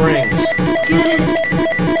 5 rings. Good.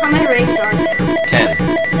 How many rings are there? 10. 10.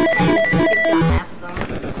 You've got half of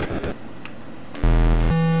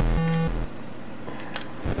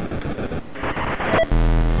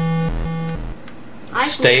them.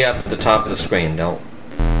 Stay up at the top of the screen. Don't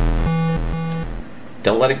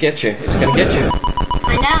let it get you. It's gonna get you.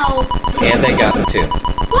 I know. And they got me too.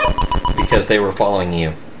 What? Because they were following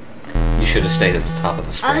you. You should have stayed at the top of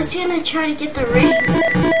the I was screen. gonna try to get the ring.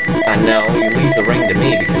 I know. You leave the ring to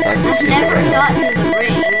me because I can I've see never the ring. gotten the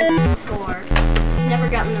ring before. Never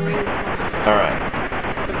gotten the ring before myself. Alright.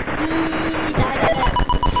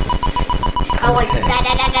 I like Okay.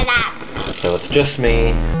 da. So it's just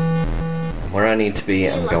me. Where I need to be,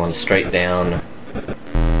 I'm going straight down.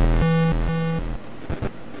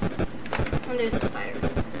 And there's a spider.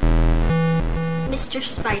 Mr.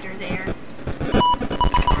 Spider there.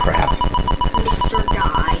 Crap. Mr.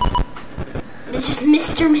 Guy. It's just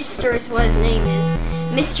Mr. is what his name is.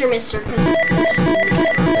 Mr. because it's just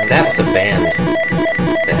Mr. And that was a band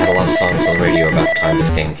that had a lot of songs on the radio about the time this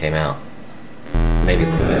game came out. Maybe a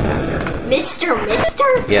little bit after. Mr.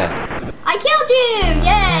 Yeah. I killed you!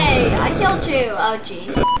 Yay! I killed you! Oh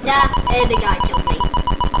jeez. The guy killed me.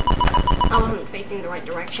 I wasn't facing the right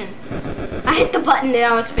direction. I hit the button and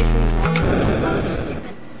I was facing the wrong direction. That was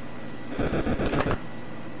stupid.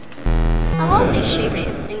 I love these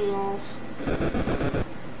shape-shifting walls.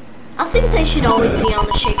 I think they should always be on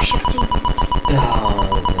the shape-shifting walls.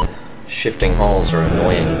 Oh, the shifting halls are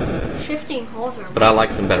annoying. Shifting halls are... But I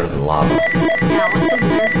like them better than lava. Yeah, I like them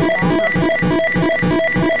better than lava.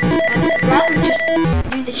 I'd rather just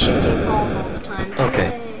do the shifting halls all the time. Okay.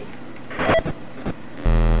 Yay.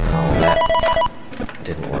 Oh, that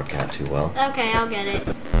didn't work out too well. Okay, I'll get it.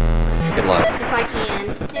 Good luck. If I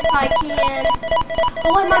can.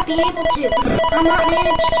 Oh, I might be able to. I might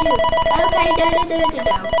manage to. Okay, no.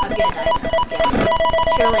 I'm gonna die.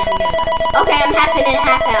 Surely I'm gonna die. Okay, I'm half in and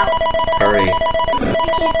half out. Hurry.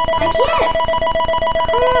 I can't.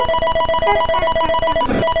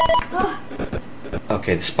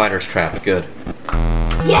 Okay, the spider's trapped. Good.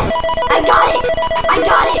 Yes! I got it!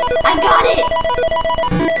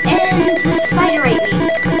 And the spider ate me.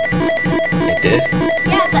 It did?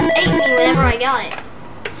 Yeah, that ate me whenever I got it.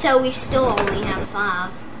 So we still only have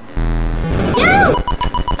 5. No!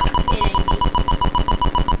 It ate me.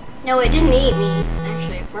 No, it didn't eat me.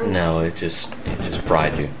 Actually, it burned me. No, it just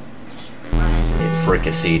fried you. Fries me. It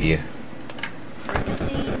fricasseed you.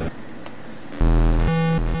 Fricassee.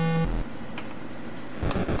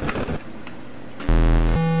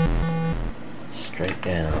 Straight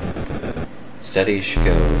down. Steady as she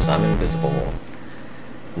goes. I'm invisible.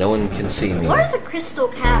 No one can see me. What are the crystal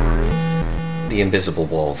caverns? The invisible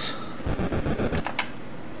walls.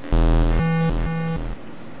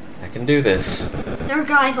 I can do this. There are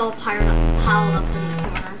guys all piled up in the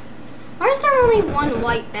corner. Why is there only one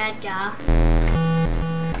white bad guy?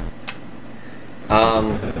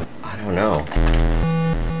 I don't know.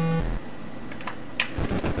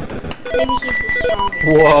 Maybe he's the strongest.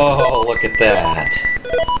 Whoa, look at that.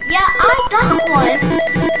 Yeah, I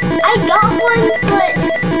got one, but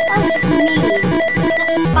that's mean. That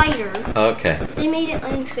spider. Okay. They made it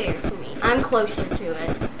unfair for me. I'm closer to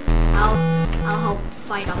it. I'll help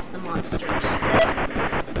fight off the monsters. Fight.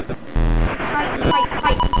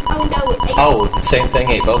 Oh no, it ate, Oh, the same thing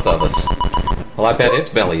ate both of us. Well, I bet its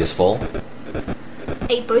belly is full.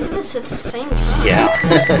 ate both of us at the same time. Yeah.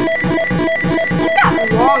 They've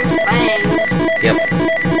got long fangs. Yep.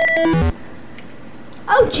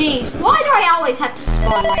 Oh jeez, why do I always have to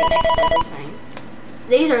spawn right next to everything?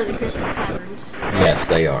 These are the crystal caverns. Yes,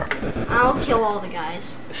 they are. I'll kill all the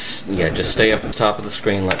guys. Yeah, just stay up at the top of the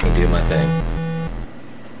screen, let me do my thing.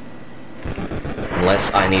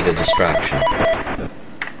 Unless I need a distraction.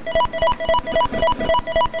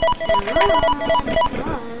 Come on,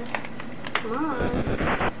 guys. Come on.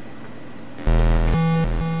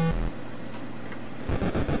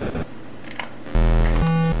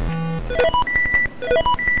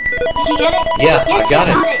 Did you get it? Yeah, Yes, I got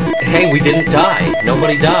you it. Hey, we didn't die.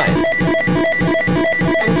 Nobody died.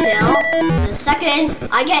 Until the second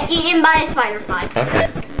I get eaten by a spider fly. Okay.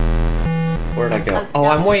 Where'd I go? Oh, Oh,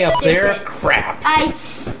 I'm way up there? stupid. Crap. I'm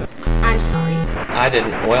sorry. I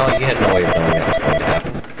didn't. Well, you had no way of knowing that was going to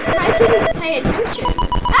happen. I didn't pay attention. Oh,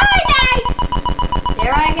 I died!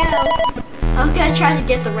 There I go. I was gonna try to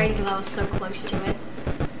get the ring because I was so close to it.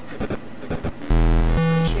 I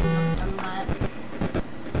shouldn't have done that.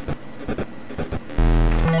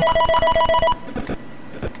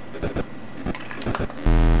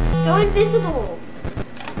 Go invisible.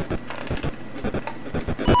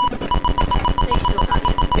 They still got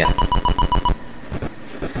you. Yeah.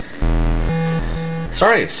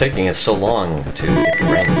 Sorry it's taking us so long to get the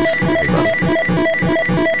rings, everybody.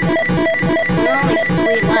 There are only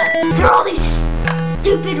 3 left. There are all these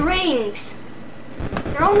stupid rings.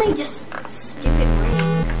 They're only just stupid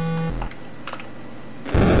rings.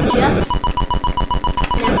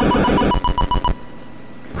 Never mind.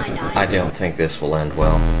 I died. I don't think this will end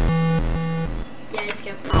well. Yeah, it's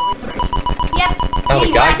gonna probably break. Yep. Oh, he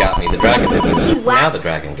the guy whacked- got me. The dragon He didn't. Now whacked- the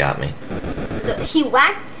dragon got me. He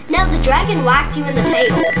whacked No, the dragon whacked you in the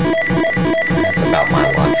tail. That's about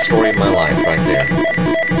my life. Story of my life right there.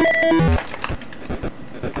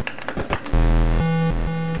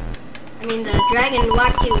 I mean, the dragon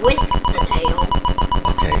whacked you with the tail.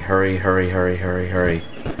 Okay, hurry, hurry, hurry, hurry, hurry.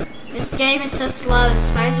 This game is so slow, the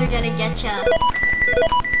spiders are gonna get ya.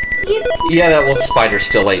 Yeah, that little spider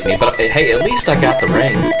still ate me, but hey, at least I got the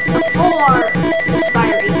ring. Before the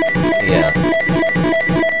spider eats you. Yeah.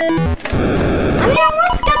 I mean,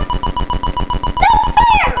 everyone's got... No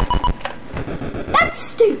fair! That's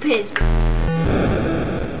stupid.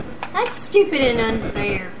 That's stupid and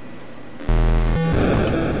unfair.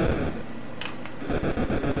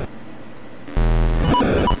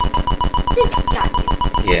 It got you.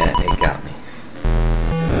 Yeah, it got me.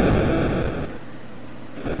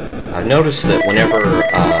 I've noticed that whenever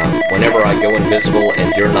I go invisible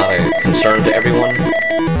and you're not a concern to everyone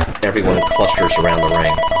clusters around the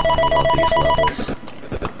ring. Oh, I love these levels.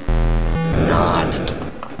 Not.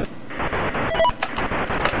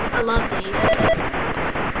 I love these.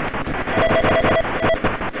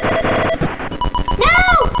 No!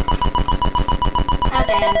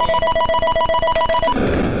 Okay, I'm dead.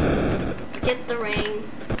 Get the ring.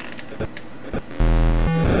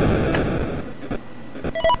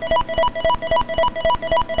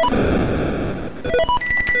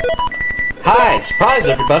 Hi, surprise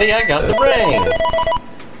everybody, I got the ring!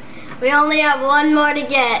 We only have one more to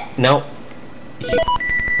get. Nope.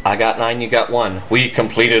 I got 9, you got 1. We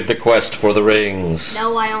completed the quest for the rings.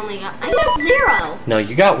 No, I got 0. No,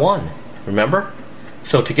 you got 1. Remember?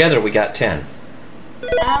 So together we got 10. Oh,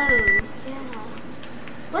 yeah.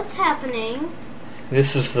 What's happening?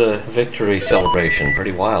 This is the victory celebration.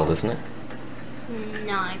 Pretty wild, isn't it?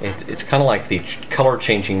 No, It's kind of like the color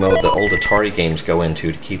changing mode that old Atari games go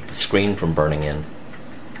into to keep the screen from burning in.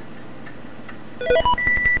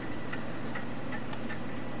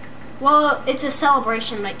 Well, it's a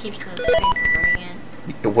celebration that keeps the screen from burning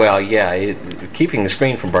in. Well, yeah, keeping the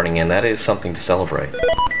screen from burning in, that is something to celebrate.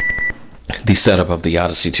 The setup of the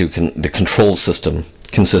Odyssey 2, the control system,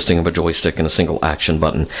 consisting of a joystick and a single action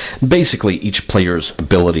button. Basically, each player's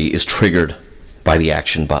ability is triggered by the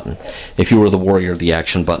action button. If you are the warrior, the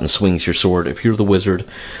action button swings your sword. If you're the wizard,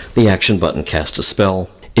 the action button casts a spell.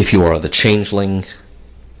 If you are the changeling,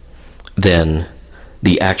 then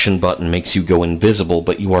the action button makes you go invisible,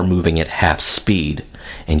 but you are moving at half speed,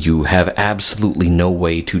 and you have absolutely no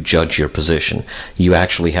way to judge your position. You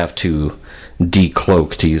actually have to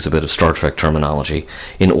decloak, to use a bit of Star Trek terminology,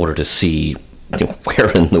 in order to see where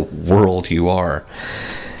in the world you are.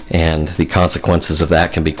 And the consequences of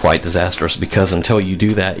that can be quite disastrous, because until you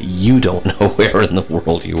do that, you don't know where in the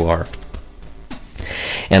world you are.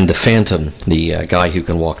 And the Phantom, the guy who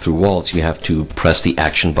can walk through walls, you have to press the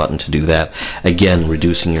action button to do that, again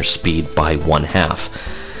reducing your speed by 1/2.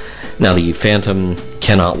 Now the Phantom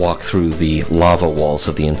cannot walk through the lava walls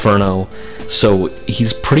of the Inferno, so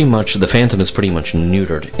the Phantom is pretty much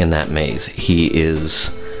neutered in that maze. He is...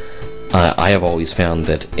 I have always found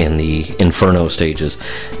that in the Inferno stages,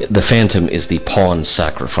 the Phantom is the pawn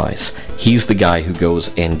sacrifice. He's the guy who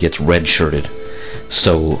goes and gets red-shirted,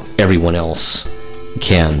 so everyone else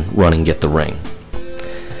can run and get the ring.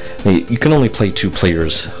 You can only play 2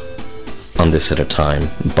 players on this at a time,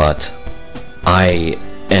 but I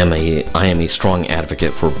am a strong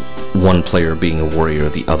advocate for one player being a warrior,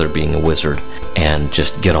 the other being a wizard, and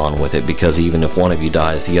just get on with it, because even if one of you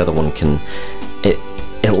dies, the other one can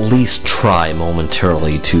at least try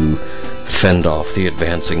momentarily to fend off the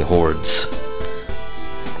advancing hordes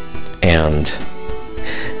and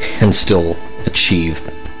still achieve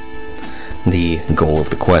the goal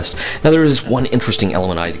of the quest. Now there is one interesting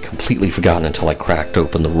element I had completely forgotten until I cracked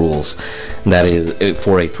open the rules. That is,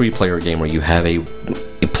 for a 3-player game where you have a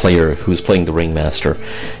player who is playing the Ringmaster,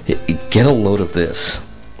 get a load of this.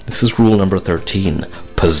 This is rule number 13.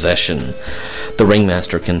 Possession. The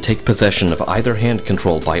Ringmaster can take possession of either hand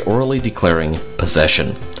control by orally declaring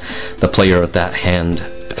possession. The player at that hand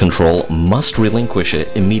control must relinquish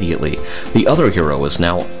it immediately. The other hero is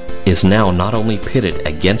now not only pitted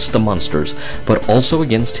against the monsters, but also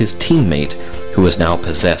against his teammate, who is now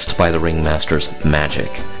possessed by the Ringmaster's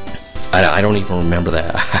magic. I don't even remember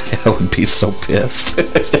that. I would be so pissed.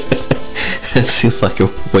 It seems like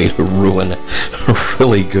a way to ruin a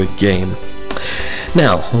really good game.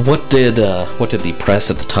 Now, what did the press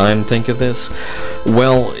at the time think of this?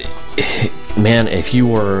 Well, man, if you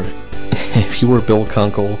were Bill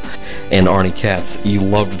Kunkel and Arnie Katz, you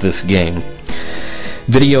loved this game.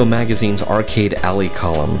 Video Magazine's Arcade Alley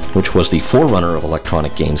column, which was the forerunner of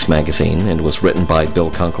Electronic Games Magazine and was written by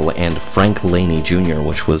Bill Kunkel and Frank Laney Jr.,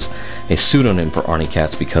 which was a pseudonym for Arnie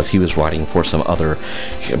Katz because he was writing for some other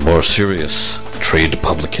more serious trade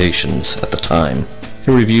publications at the time.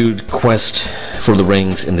 He reviewed Quest for the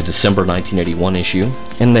Rings in the December 1981 issue,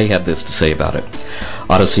 and they had this to say about it.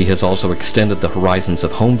 Odyssey has also extended the horizons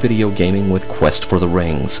of home video gaming with Quest for the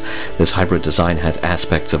Rings. This hybrid design has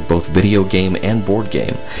aspects of both video game and board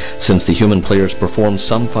game. Since the human players perform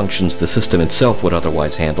some functions the system itself would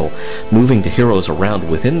otherwise handle, moving the heroes around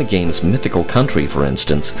within the game's mythical country, for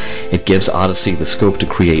instance, it gives Odyssey the scope to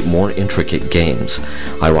create more intricate games.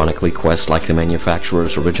 Ironically, Quest, like the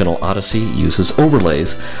manufacturer's original Odyssey, uses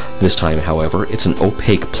overlays. This time, however, it's an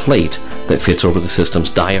opaque plate that fits over the system's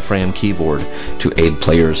diaphragm keyboard to aid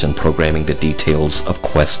players in programming the details of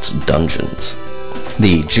Quest's dungeons.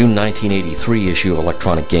 The June 1983 issue of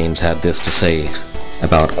Electronic Games had this to say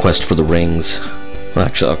about Quest for the Rings. Well,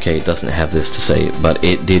 actually, okay, it doesn't have this to say, but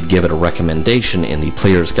it did give it a recommendation in the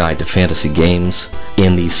Player's Guide to Fantasy Games,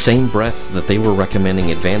 in the same breath that they were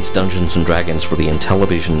recommending Advanced Dungeons & Dragons for the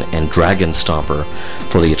Intellivision and Dragon Stomper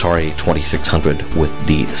for the Atari 2600 with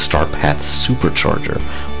the Starpath Supercharger.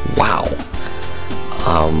 Wow.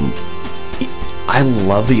 I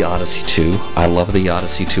love the Odyssey 2. I love the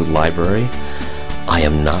Odyssey 2 library. I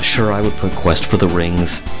am not sure I would put Quest for the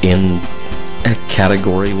Rings in a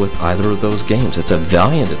category with either of those games. It's a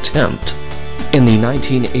valiant attempt. In the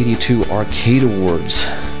 1982 Arcade Awards,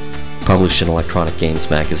 published in Electronic Games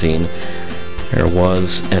Magazine, there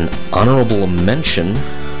was an honorable mention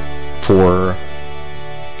for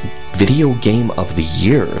Video Game of the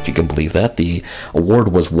Year, if you can believe that. The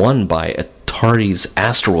award was won by Atari's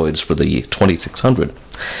Asteroids for the 2600.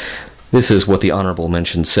 This is what the honorable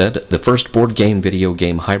mention said. The first board game video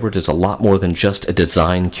game hybrid is a lot more than just a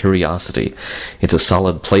design curiosity. It's a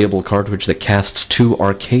solid playable cartridge that casts two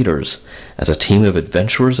arcaders as a team of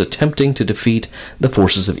adventurers attempting to defeat the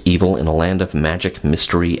forces of evil in a land of magic,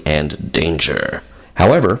 mystery, and danger.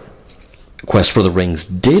 However, Quest for the Rings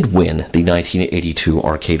did win the 1982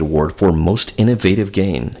 Arcade Award for Most Innovative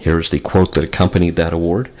Game. Here's the quote that accompanied that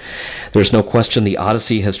award. There's no question the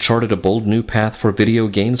Odyssey has charted a bold new path for video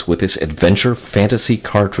games with this adventure fantasy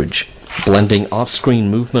cartridge. Blending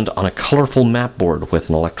off-screen movement on a colorful map board with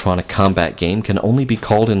an electronic combat game can only be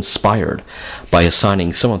called inspired. By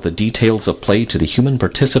assigning some of the details of play to the human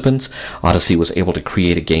participants, Odyssey was able to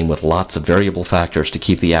create a game with lots of variable factors to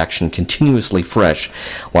keep the action continuously fresh,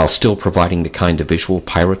 while still providing the kind of visual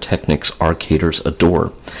pyrotechnics arcaders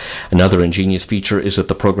adore. Another ingenious feature is that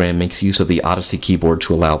the program makes use of the Odyssey keyboard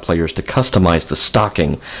to allow players to customize the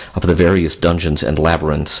stocking of the various dungeons and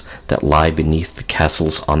labyrinths that lie beneath the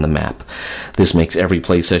castles on the map. This makes every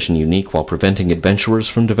play session unique while preventing adventurers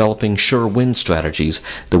from developing sure-win strategies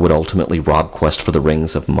that would ultimately rob Quest for the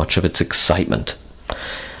Rings of much of its excitement.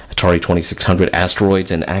 Atari 2600 Asteroids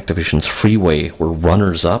and Activision's Freeway were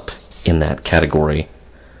runners-up in that category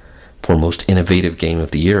for Most Innovative Game of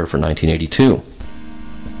the Year for 1982.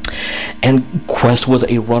 And Quest was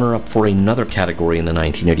a runner-up for another category in the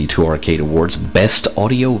 1982 Arcade Awards, Best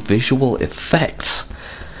Audio Visual Effects.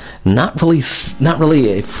 Not really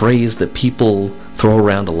a phrase that people throw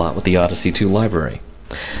around a lot with the Odyssey 2 library.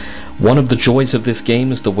 One of the joys of this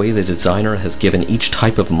game is the way the designer has given each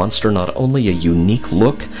type of monster not only a unique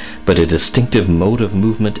look, but a distinctive mode of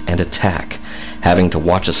movement and attack. Having to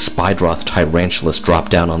watch a Spydroth Tyrantulas drop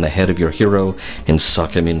down on the head of your hero and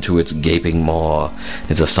suck him into its gaping maw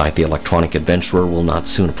is a sight the electronic adventurer will not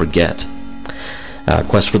soon forget.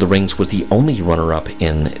 Quest for the Rings was the only runner-up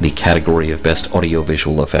in the category of Best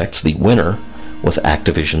Audiovisual Effects. The winner was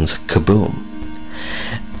Activision's Kaboom.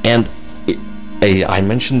 And I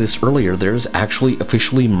mentioned this earlier, there's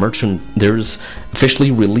officially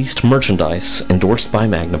released merchandise endorsed by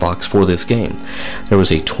Magnavox for this game. There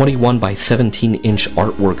was a 21 by 17 inch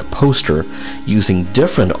artwork poster using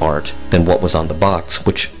different art than what was on the box,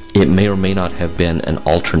 which it may or may not have been an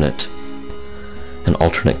alternate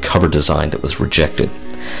cover design that was rejected.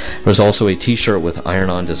 There was also a t-shirt with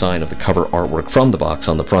iron-on design of the cover artwork from the box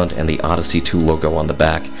on the front and the Odyssey 2 logo on the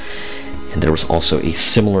back. And there was also a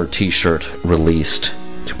similar t-shirt released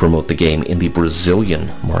to promote the game in the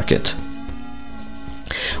Brazilian market,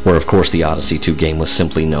 where of course the Odyssey 2 game was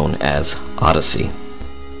simply known as Odyssey.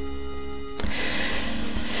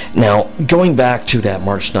 Now, going back to that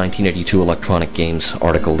March 1982 Electronic Games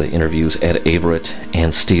article that interviews Ed Averett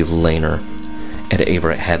and Steve Lehner, Ed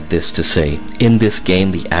Averett had this to say: in this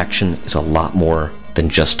game, the action is a lot more than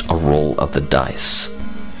just a roll of the dice.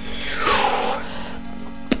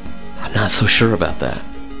 I'm not so sure about that.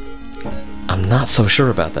 I'm not so sure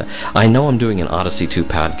about that. I know I'm doing an Odyssey 2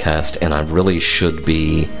 podcast, and I really should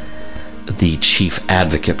be the chief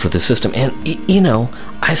advocate for the system. And,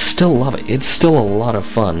 I still love it. It's still a lot of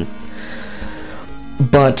fun.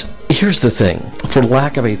 But here's the thing. For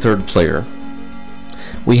lack of a third player,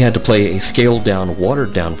 we had to play a scaled-down,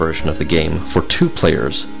 watered-down version of the game for 2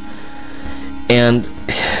 players. And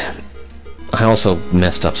I also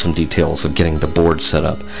messed up some details of getting the board set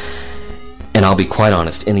up. And I'll be quite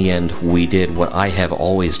honest, in the end, we did what I have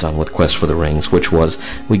always done with Quest for the Rings, which was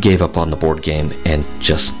we gave up on the board game and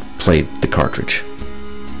just played the cartridge.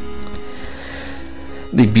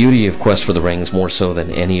 The beauty of Quest for the Rings, more so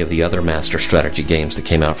than any of the other master strategy games that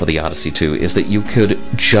came out for the Odyssey 2, is that you could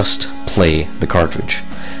just play the cartridge.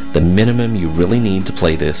 The minimum you really need to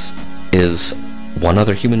play this is one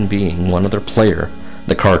other human being, one other player,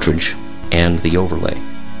 the cartridge, and the overlay.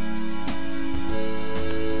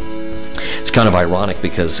 It's kind of ironic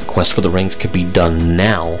because Quest for the Rings could be done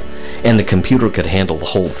now, and the computer could handle the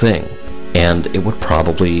whole thing, and it would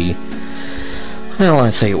probably,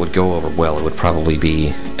 I'd say it would go over well. It would probably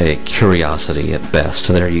be a curiosity at best.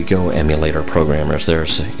 There you go, emulator programmers.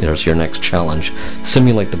 There's your next challenge.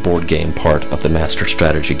 Simulate the board game part of the master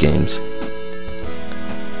strategy games.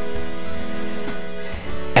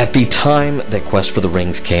 At the time that Quest for the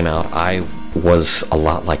Rings came out, I was a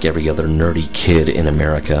lot like every other nerdy kid in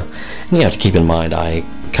America. And you have to keep in mind, I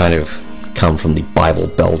kind of come from the Bible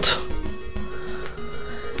Belt.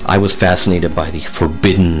 I was fascinated by the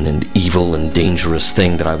forbidden and evil and dangerous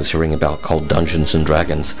thing that I was hearing about called Dungeons and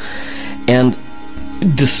Dragons. And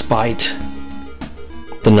despite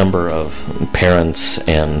the number of parents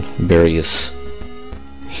and various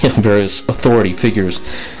authority figures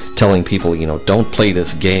telling people, don't play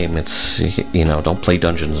this game, it's, don't play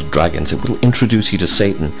Dungeons and Dragons, it will introduce you to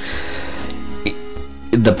Satan.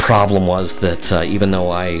 The problem was that even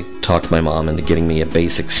though I talked my mom into getting me a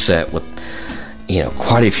basic set with,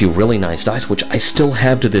 quite a few really nice dice, which I still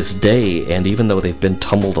have to this day, and even though they've been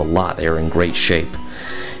tumbled a lot, they're in great shape.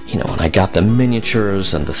 And I got the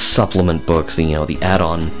miniatures and the supplement books, the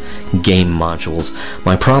add-on game modules.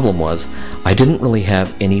 My problem was, I didn't really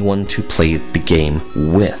have anyone to play the game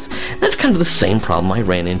with. That's kind of the same problem I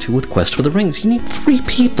ran into with Quest for the Rings. You need 3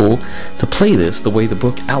 people to play this the way the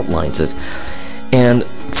book outlines it. And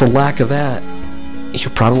for lack of that, you're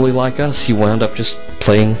probably like us. You wound up just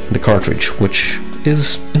playing the cartridge, which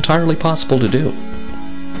is entirely possible to do.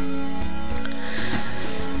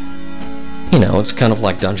 It's kind of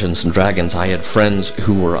like Dungeons and Dragons. I had friends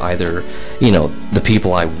who were either, the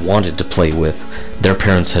people I wanted to play with, their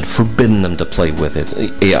parents had forbidden them to play with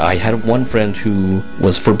it. I had one friend who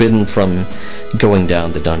was forbidden from going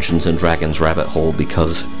down the Dungeons and Dragons rabbit hole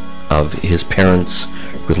because of his parents'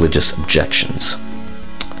 religious objections.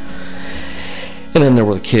 And then there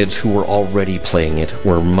were the kids who were already playing it,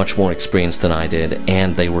 were much more experienced than I did,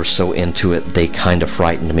 and they were so into it, they kind of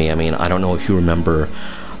frightened me. I mean, I don't know if you remember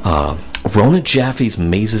Rona Jaffe's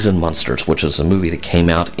Mazes and Monsters, which is a movie that came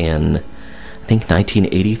out in, I think,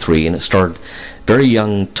 1983, and it starred very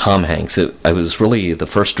young Tom Hanks. It was really the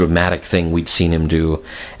first dramatic thing we'd seen him do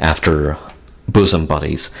after Bosom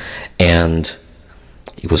Buddies, and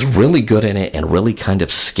he was really good in it and really kind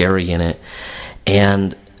of scary in it.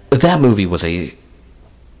 And that movie was a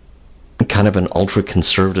kind of an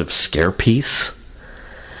ultra-conservative scare piece.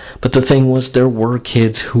 But the thing was, there were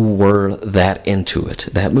kids who were that into it.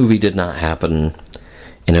 That movie did not happen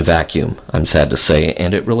in a vacuum, I'm sad to say,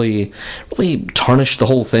 and it really tarnished the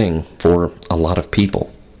whole thing for a lot of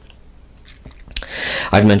people.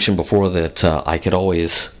 I've mentioned before that I could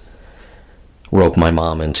always rope my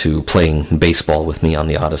mom into playing baseball with me on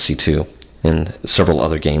the Odyssey 2, and several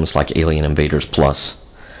other games like Alien Invaders Plus.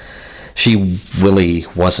 She really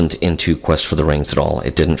wasn't into Quest for the Rings at all.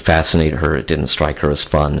 It didn't fascinate her. It didn't strike her as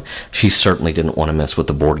fun. She certainly didn't want to mess with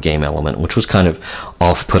the board game element, which was kind of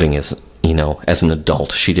off-putting as an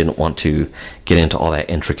adult. She didn't want to get into all that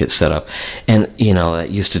intricate setup. And, that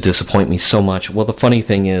used to disappoint me so much. Well, the funny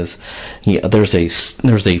thing is, there's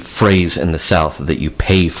a phrase in the South that you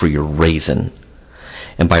pay for your raisin.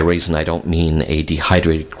 And by raisin, I don't mean a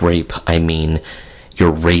dehydrated grape. I mean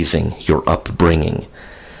your raising, your upbringing.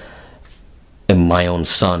 And my own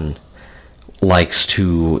son likes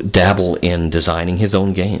to dabble in designing his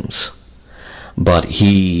own games. But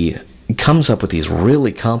he comes up with these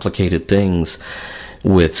really complicated things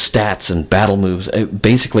with stats and battle moves.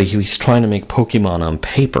 Basically, he's trying to make Pokemon on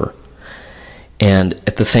paper. And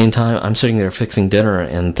at the same time, I'm sitting there fixing dinner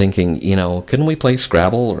and thinking, couldn't we play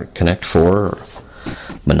Scrabble or Connect 4 or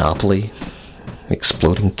Monopoly?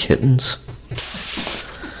 Exploding Kittens?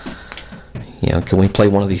 Can we play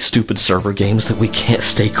one of these stupid server games that we can't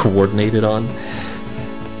stay coordinated on?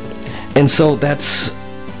 And so that's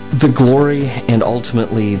the glory and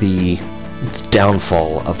ultimately the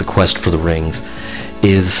downfall of the Quest for the Rings,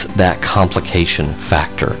 is that complication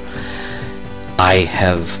factor.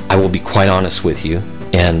 I will be quite honest with you,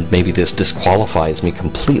 and maybe this disqualifies me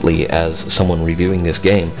completely as someone reviewing this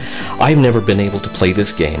game. I've never been able to play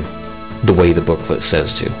this game the way the booklet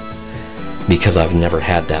says to, because I've never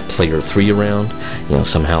had that player 3 around.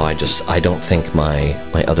 Somehow I don't think my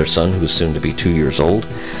other son, who's soon to be 2 years old,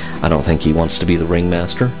 I don't think he wants to be the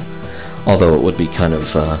ringmaster. Although it would be kind of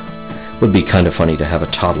funny to have a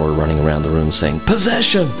toddler running around the room saying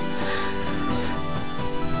 "possession."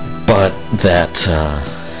 But that's a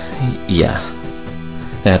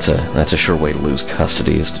sure way to lose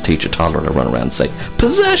custody, is to teach a toddler to run around and say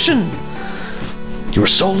 "possession. Your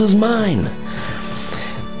soul is mine."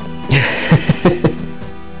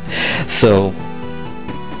 So,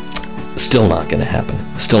 still not going to happen.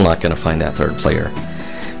 Still not going to find that third player.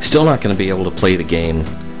 Still not going to be able to play the game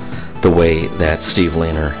the way that Steve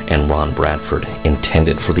Lehner and Ron Bradford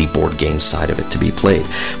intended for the board game side of it to be played.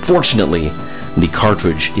 Fortunately, the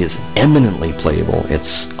cartridge is eminently playable.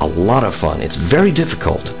 It's a lot of fun. It's very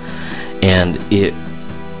difficult. And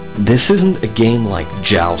this isn't a game like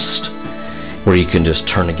Joust, where you can just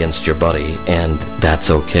turn against your buddy and that's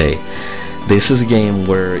okay. This is a game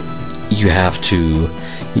where you've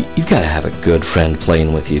got to have a good friend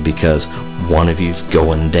playing with you, because one of you's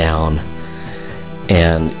going down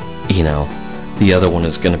and the other one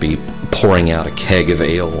is going to be pouring out a keg of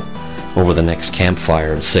ale over the next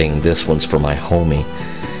campfire and saying, "This one's for my homie,"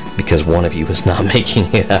 because one of you is not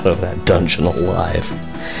making it out of that dungeon alive,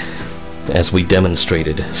 as we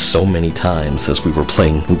demonstrated so many times as we were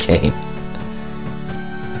playing the game.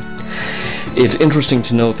 It's interesting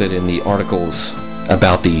to note that in the articles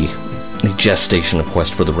about the gestation of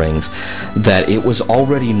Quest for the Rings, that it was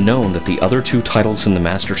already known that the other 2 titles in the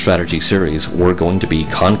Master Strategy series were going to be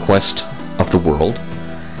Conquest of the World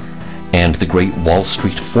and The Great Wall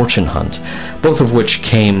Street Fortune Hunt, both of which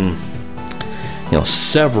came,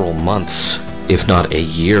 several months, if not a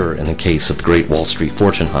year in the case of The Great Wall Street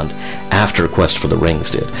Fortune Hunt, after Quest for the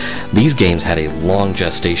Rings did. These games had a long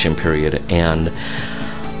gestation period, and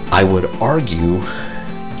I would argue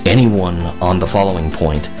anyone on the following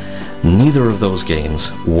point, neither of those games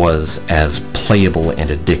was as playable and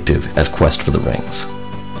addictive as Quest for the Rings.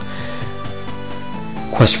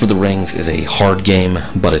 Quest for the Rings is a hard game,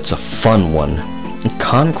 but it's a fun one.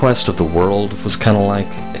 Conquest of the World was kind of like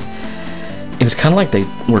they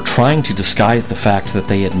were trying to disguise the fact that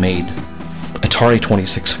they had made Atari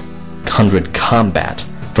 2600 Combat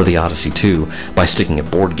for the Odyssey 2 by sticking a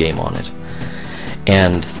board game on it.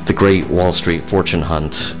 And The Great Wall Street Fortune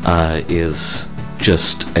Hunt is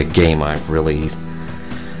just a game I have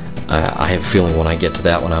a feeling when I get to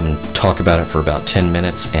that one, I'm going to talk about it for about 10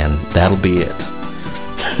 minutes, and that'll be it.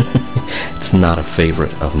 It's not a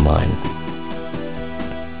favorite of mine.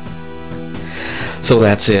 So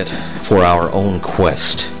that's it for our own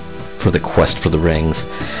quest for the Quest for the Rings.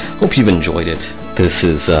 Hope you've enjoyed it. This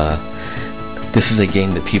is a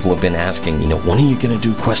game that people have been asking, when are you going to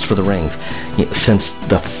do Quest for the Rings? Since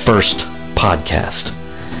the first podcast.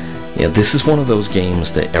 This is one of those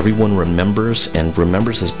games that everyone remembers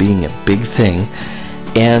as being a big thing,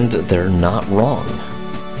 and they're not wrong.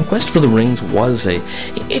 Quest for the Rings was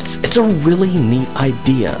it's a really neat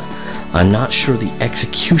idea. I'm not sure the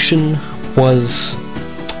execution was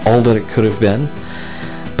all that it could have been,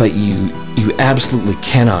 but you absolutely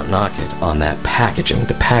cannot knock it on that packaging.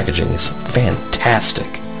 The packaging is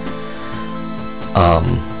fantastic.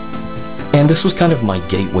 And this was kind of my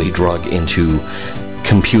gateway drug into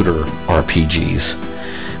computer RPGs,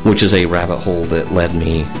 which is a rabbit hole that led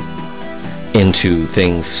me into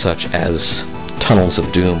things such as Tunnels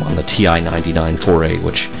of Doom on the TI-99 4A,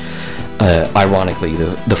 which ironically,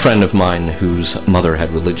 the friend of mine whose mother had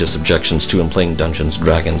religious objections to him playing Dungeons &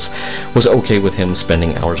 Dragons was okay with him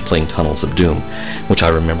spending hours playing Tunnels of Doom, which I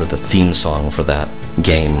remember the theme song for that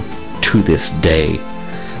game to this day.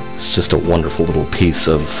 It's just a wonderful little piece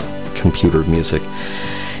of computer music.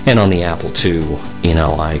 And on the Apple II,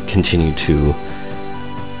 I continue to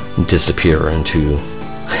disappear into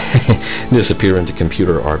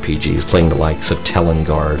computer RPGs, playing the likes of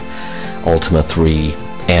Telengard, Ultima 3,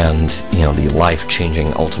 and the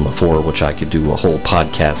life-changing Ultima 4, which I could do a whole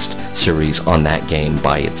podcast series on that game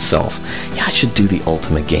by itself. Yeah, I should do the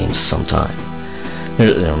Ultima games sometime.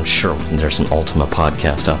 I'm sure there's an Ultima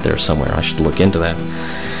podcast out there somewhere. I should look into that.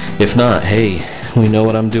 If not, hey, we know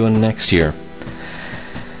what I'm doing next year.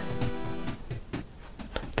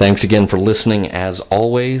 Thanks again for listening, as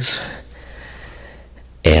always.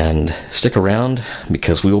 And stick around,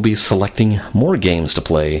 because we will be selecting more games to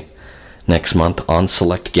play next month on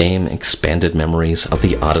Select Game Expanded Memories of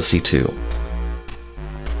the Odyssey 2.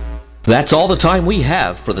 That's all the time we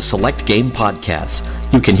have for the Select Game podcast.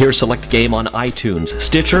 You can hear Select Game on iTunes,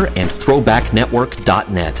 Stitcher, and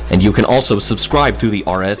ThrowbackNetwork.net. And you can also subscribe through the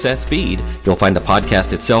RSS feed. You'll find the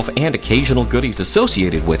podcast itself and occasional goodies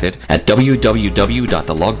associated with it at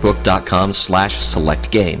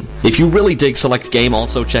www.thelogbook.com/selectgame. If you really dig Select Game,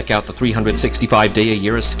 also check out the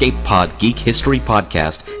 365-day-a-year Escape Pod Geek History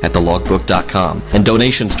podcast at thelogbook.com. And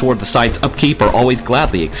donations toward the site's upkeep are always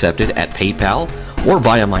gladly accepted at PayPal or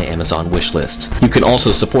via my Amazon wish lists. You can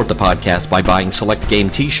also support the podcast by buying Select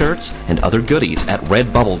Game t-shirts and other goodies at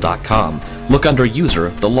redbubble.com. Look under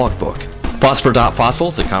user The Logbook.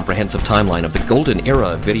 Phosphor.Fossils, a comprehensive timeline of the golden era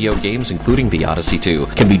of video games, including the Odyssey 2,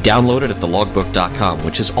 can be downloaded at thelogbook.com,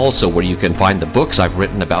 which is also where you can find the books I've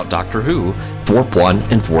written about Doctor Who, Thorpe 1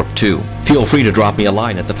 and Thorpe 2. Feel free to drop me a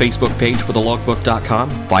line at the Facebook page for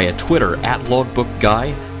thelogbook.com, via Twitter at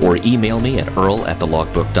logbookguy, or email me at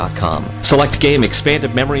earl@thelogbook.com. Select Game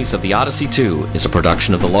Expanded Memories of the Odyssey 2 is a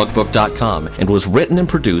production of thelogbook.com and was written and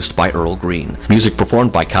produced by Earl Green. Music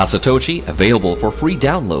performed by Kasatochi, available for free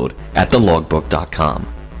download at thelogbook.com.